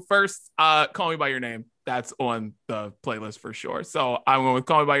listening to first. Call Me by Your Name. That's on the playlist for sure. So I'm going with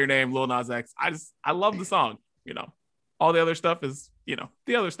Call Me by Your Name, Lil Nas X. I love the song. You know, all the other stuff is, you know,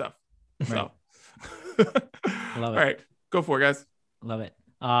 the other stuff. So love it. All right, go for it, guys. Love it.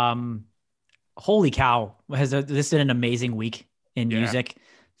 Holy cow. Has this been an amazing week in music?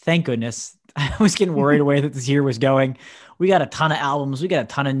 Thank goodness. I was getting worried the way that this year was going. We got a ton of albums. We got a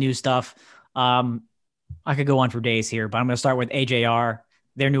ton of new stuff. I could go on for days here, but I'm going to start with AJR,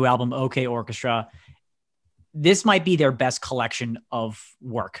 their new album, OK Orchestra. This might be their best collection of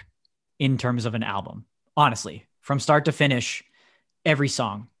work in terms of an album. Honestly, from start to finish, every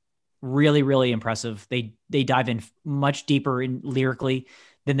song, really, really impressive. They dive in much deeper in lyrically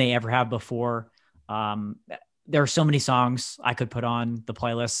than they ever have before. There are so many songs I could put on the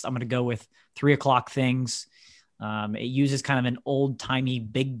playlist. I'm going to go with 3 O'Clock Things. It uses kind of an old timey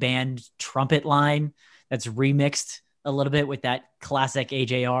big band trumpet line that's remixed a little bit with that classic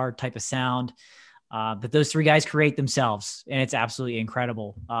AJR type of sound that those three guys create themselves. And it's absolutely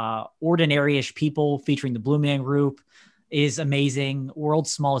incredible. Ordinary-ish People featuring the Blue Man Group is amazing.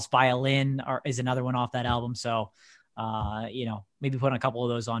 World's Smallest Violin is another one off that album. So, you know, maybe put a couple of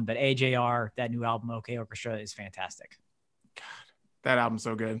those on, but AJR, that new album, OK Orchestra, is fantastic. God, that album's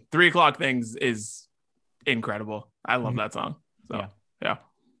so good. 3 O'Clock Things is incredible. I love that song. So yeah,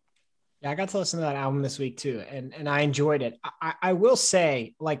 I got to listen to that album this week too, and I enjoyed it. I will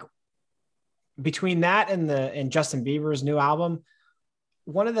say, like, between that and Justin Bieber's new album,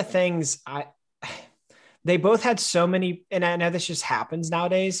 one of the things they both had so many, and I know this just happens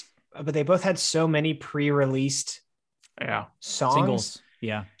nowadays, but they both had so many pre-released songs. Singles.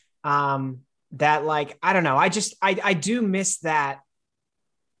 Yeah. That, like, I don't know. I do miss that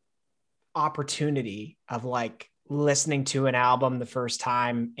opportunity of, like, listening to an album the first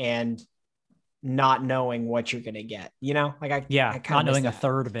time and not knowing what you're going to get, you know, like I not knowing a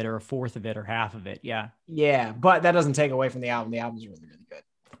third of it or a fourth of it or half of it. Yeah. But that doesn't take away from the album. The album's really, really good.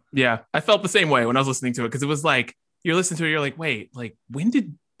 Yeah. I felt the same way when I was listening to it. Cause it was like, you're listening to it. You're like, wait, like, when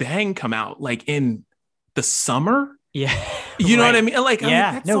did Bang come out? Like in the summer? Yeah. You know what I mean? Like,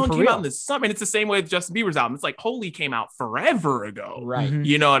 that no, song for came real. out in the summer, and it's the same way with Justin Bieber's album. It's like, Holy came out forever ago. Right. Mm-hmm.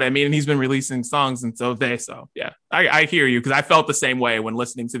 You know what I mean? And he's been releasing songs. And so yeah, I hear you. Cause I felt the same way when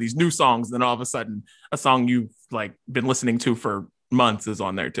listening to these new songs. And then all of a sudden a song you've like been listening to for months is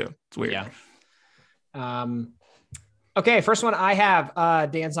on there too. It's weird. Yeah. Okay. First one I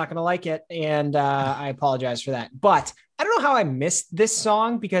have, Dan's not going to like it. And I apologize for that, but I don't know how I missed this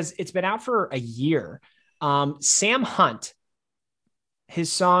song because it's been out for a year. Sam Hunt,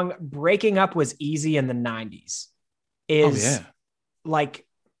 his song Breaking Up Was Easy in the 90s is like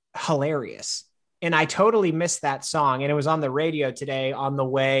hilarious. And I totally missed that song. And it was on the radio today on the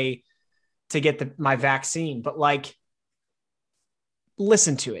way to get my vaccine, but like,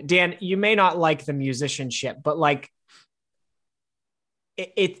 listen to it. Dan, you may not like the musicianship, but like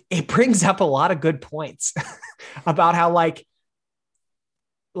it brings up a lot of good points about how like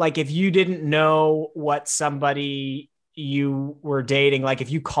if you didn't know what somebody you were dating, like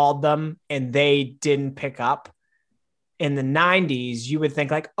if you called them and they didn't pick up, in the 90s, you would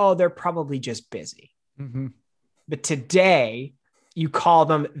think like, oh, they're probably just busy. Mm-hmm. But today, you call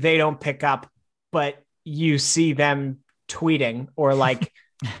them, they don't pick up, but you see them tweeting or like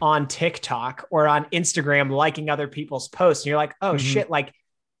on TikTok or on Instagram liking other people's posts. And you're like, oh shit, like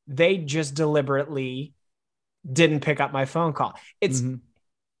they just deliberately didn't pick up my phone call.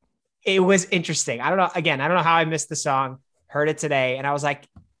 It was interesting. I don't know. Again, I don't know how I missed the song, heard it today. And I was like,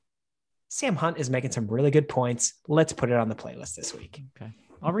 Sam Hunt is making some really good points. Let's put it on the playlist this week. Okay.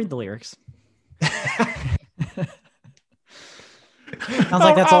 I'll read the lyrics. Sounds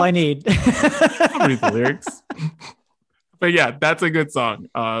like that's all I need. I'll read the lyrics. But yeah, that's a good song.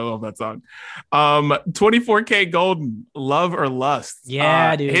 I love that song. 24K Golden, Love or Lust.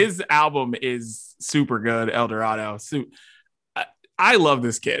 Yeah, dude. His album is super good, El Dorado. So, I love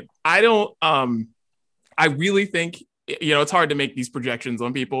this kid. I really think, it's hard to make these projections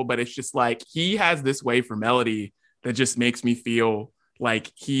on people, but it's just like he has this way for melody that just makes me feel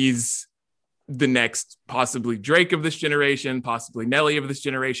like he's the next possibly Drake of this generation, possibly Nelly of this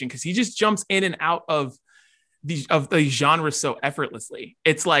generation, because he just jumps in and out of these genres so effortlessly.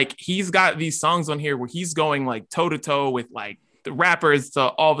 It's like he's got these songs on here where he's going like toe to toe with like the rappers. To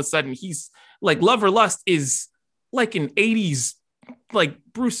all of a sudden he's like, Love or Lust is like an 80s like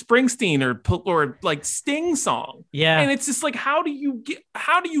Bruce Springsteen or like Sting song. Yeah. And it's just like, how do you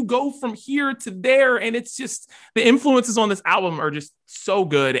go from here to there? And it's just, the influences on this album are just so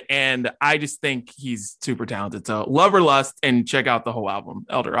good. And I just think he's super talented. So Love or Lust, and check out the whole album.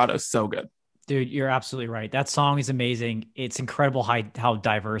 El Dorado is so good. Dude, you're absolutely right. That song is amazing. It's incredible how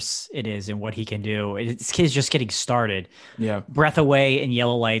diverse it is and what he can do. This kid's just getting started. Yeah. Breath Away and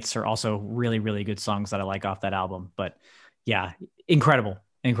Yellow Lights are also really, really good songs that I like off that album. But yeah, incredible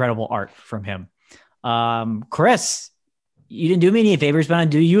art from him. Chris, you didn't do me any favors, but I'm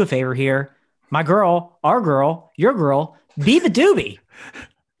gonna do you a favor here. My girl, our girl, your girl, Biba Doobie.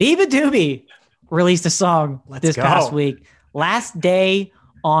 Biba Doobie released a song this past week, Last Day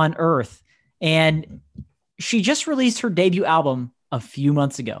on Earth. And she just released her debut album a few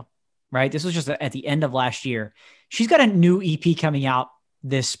months ago, right? This was just at the end of last year. She's got a new EP coming out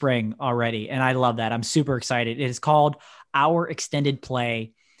this spring already, and I love that. I'm super excited. It is called Our Extended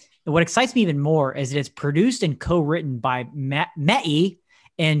Play. And what excites me even more is that it's produced and co-written by Mei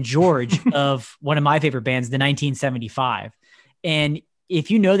and George of one of my favorite bands, the 1975. And if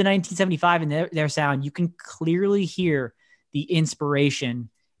you know the 1975 and their sound, you can clearly hear the inspiration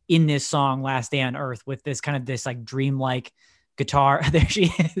in this song, Last Day on Earth, with this kind of this like dreamlike guitar. There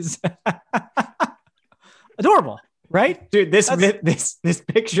she is. Adorable, right? Dude, this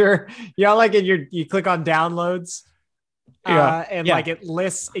picture, like you click on downloads. Like it can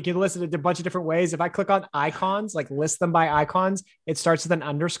list it a bunch of different ways. If I click on icons, like list them by icons, it starts with an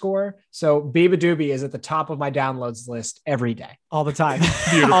underscore. So Biba Doobie is at the top of my downloads list every day. All the time.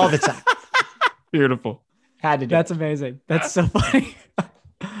 All the time. Beautiful. Had to do That's amazing. That's so funny.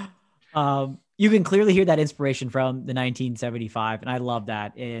 You can clearly hear that inspiration from the 1975. And I love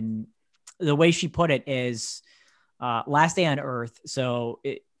that. And the way she put it is Last Day on Earth. So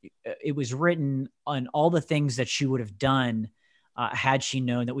it was written on all the things that she would have done had she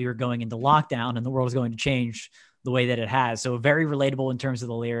known that we were going into lockdown and the world was going to change the way that it has. So very relatable in terms of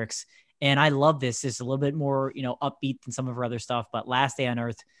the lyrics. And I love this. It's a little bit more, upbeat than some of her other stuff, but Last Day on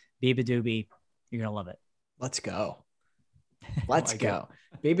Earth, Biba Doobie, you're going to love it. Let's go. Let's go.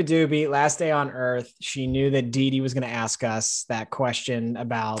 Biba Doobie, Last Day on Earth. She knew that Dee Dee was going to ask us that question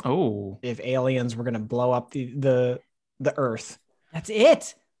about if aliens were going to blow up the Earth. That's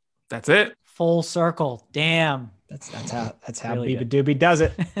it. That's it. Full circle. Damn. That's how really Biba Doobie does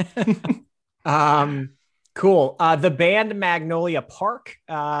it. Cool. The band Magnolia Park,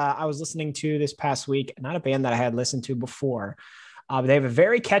 I was listening to this past week. Not a band that I had listened to before. But they have a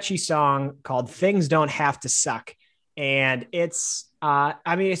very catchy song called Things Don't Have to Suck. And it's,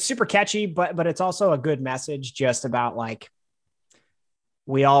 it's super catchy, but it's also a good message just about like,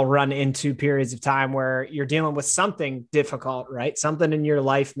 we all run into periods of time where you're dealing with something difficult, right? Something in your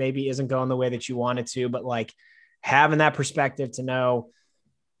life maybe isn't going the way that you want it to, but like having that perspective to know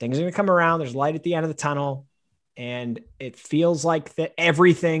things are going to come around. There's light at the end of the tunnel, and it feels like that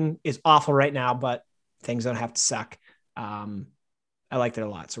everything is awful right now, but things don't have to suck. I liked it a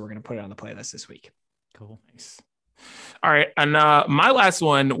lot. So we're going to put it on the playlist this week. Cool. Nice. All right. And my last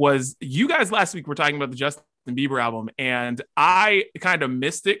one was, you guys last week were talking about the Justin Bieber album, and I kind of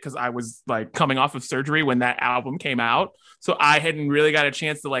missed it because I was like coming off of surgery when that album came out. So I hadn't really got a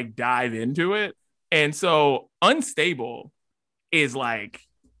chance to like dive into it. And so Unstable is like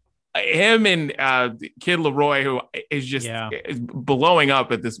him and Kid Laroi, who is just is blowing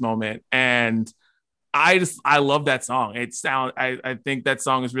up at this moment. And I love that song. I think that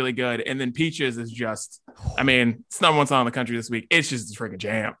song is really good. And then Peaches is just, I mean, it's number one song in the country this week. It's just a freaking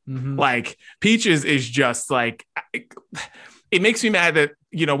jam. Mhm. Like Peaches is just like, it makes me mad that,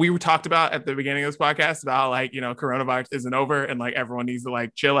 you know, we talked about at the beginning of this podcast about like, you know, coronavirus isn't over and like everyone needs to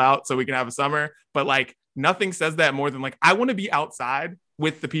like chill out so we can have a summer. But like nothing says that more than like, I want to be outside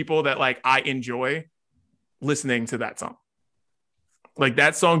with the people that like I enjoy listening to that song. Like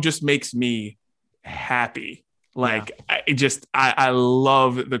that song just makes me happy. Like I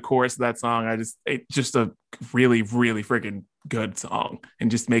love the chorus of that song. It's just a really, really freaking good song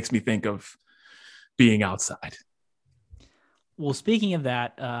and just makes me think of being outside. Well, speaking of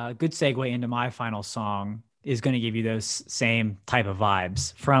that, good segue into my final song is going to give you those same type of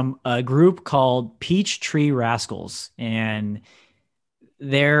vibes from a group called Peachtree Rascals. And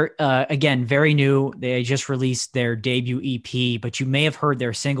they're, again, very new. They just released their debut EP, but you may have heard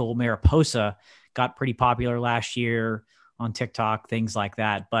their single Mariposa got pretty popular last year on TikTok, things like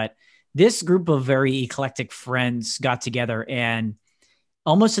that. But this group of very eclectic friends got together and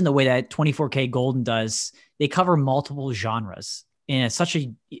almost in the way that 24K Golden does, they cover multiple genres in such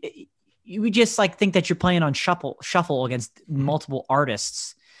a, you would just like think that you're playing on shuffle against multiple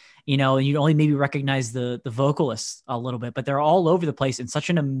artists, you know, and you only maybe recognize the vocalists a little bit, but they're all over the place in such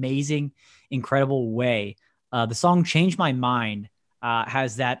an amazing, incredible way. The song Change My Mind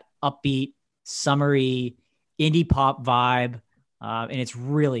has that upbeat, summery, indie pop vibe. And it's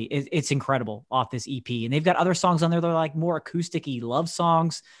really, it's incredible off this EP. And they've got other songs on there that are like more acoustic-y love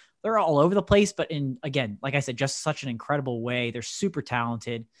songs. They're all over the place, but again, like I said, just such an incredible way. They're super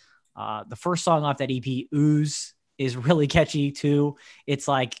talented. The first song off that EP, Ooze, is really catchy too. It's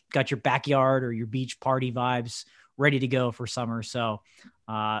like got your backyard or your beach party vibes ready to go for summer. So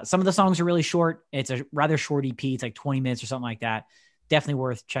some of the songs are really short. It's a rather short EP. It's like 20 minutes or something like that. Definitely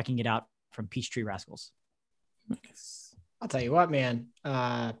worth checking it out from Peachtree Rascals. Nice. I'll tell you what, man.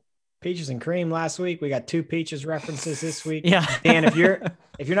 Peaches and cream last week. We got 2 peaches references this week. Yeah. Dan, if you're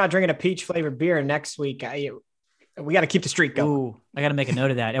not drinking a peach flavored beer next week, we got to keep the streak going. Ooh, I got to make a note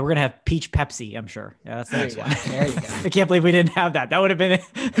of that. And we're going to have peach Pepsi, I'm sure. Yeah, that's the There next you one. go. There you go. I can't believe we didn't have that. That would have been it.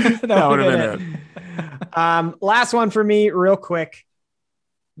 That would have been it. Last one for me, real quick,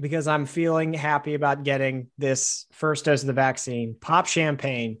 because I'm feeling happy about getting this first dose of the vaccine. Pop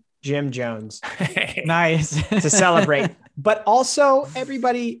champagne, Jim Jones, Nice. to celebrate. But also,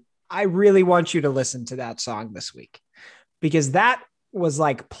 everybody, I really want you to listen to that song this week because that was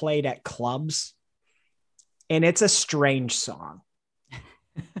like played at clubs. And it's a strange song.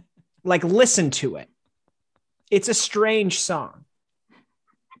 Like, listen to it. It's a strange song.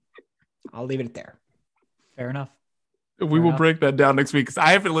 I'll leave it there. Fair enough. We will break that down next week because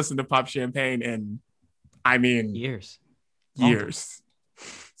I haven't listened to Pop Champagne in, I mean, Years.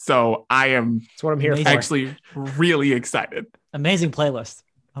 So I am That's what I'm here for. actually really excited. Amazing playlist.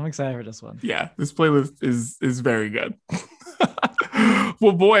 I'm excited for this one. Yeah, this playlist is very good.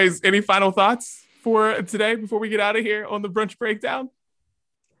 Well, boys, any final thoughts for today before we get out of here on the brunch breakdown?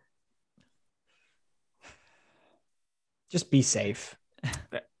 Just be safe.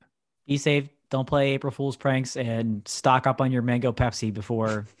 Be safe. Don't play April Fool's pranks and stock up on your mango Pepsi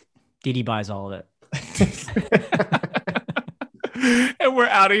before Didi buys all of it. And we're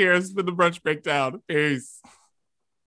out of here for the brunch breakdown. Peace.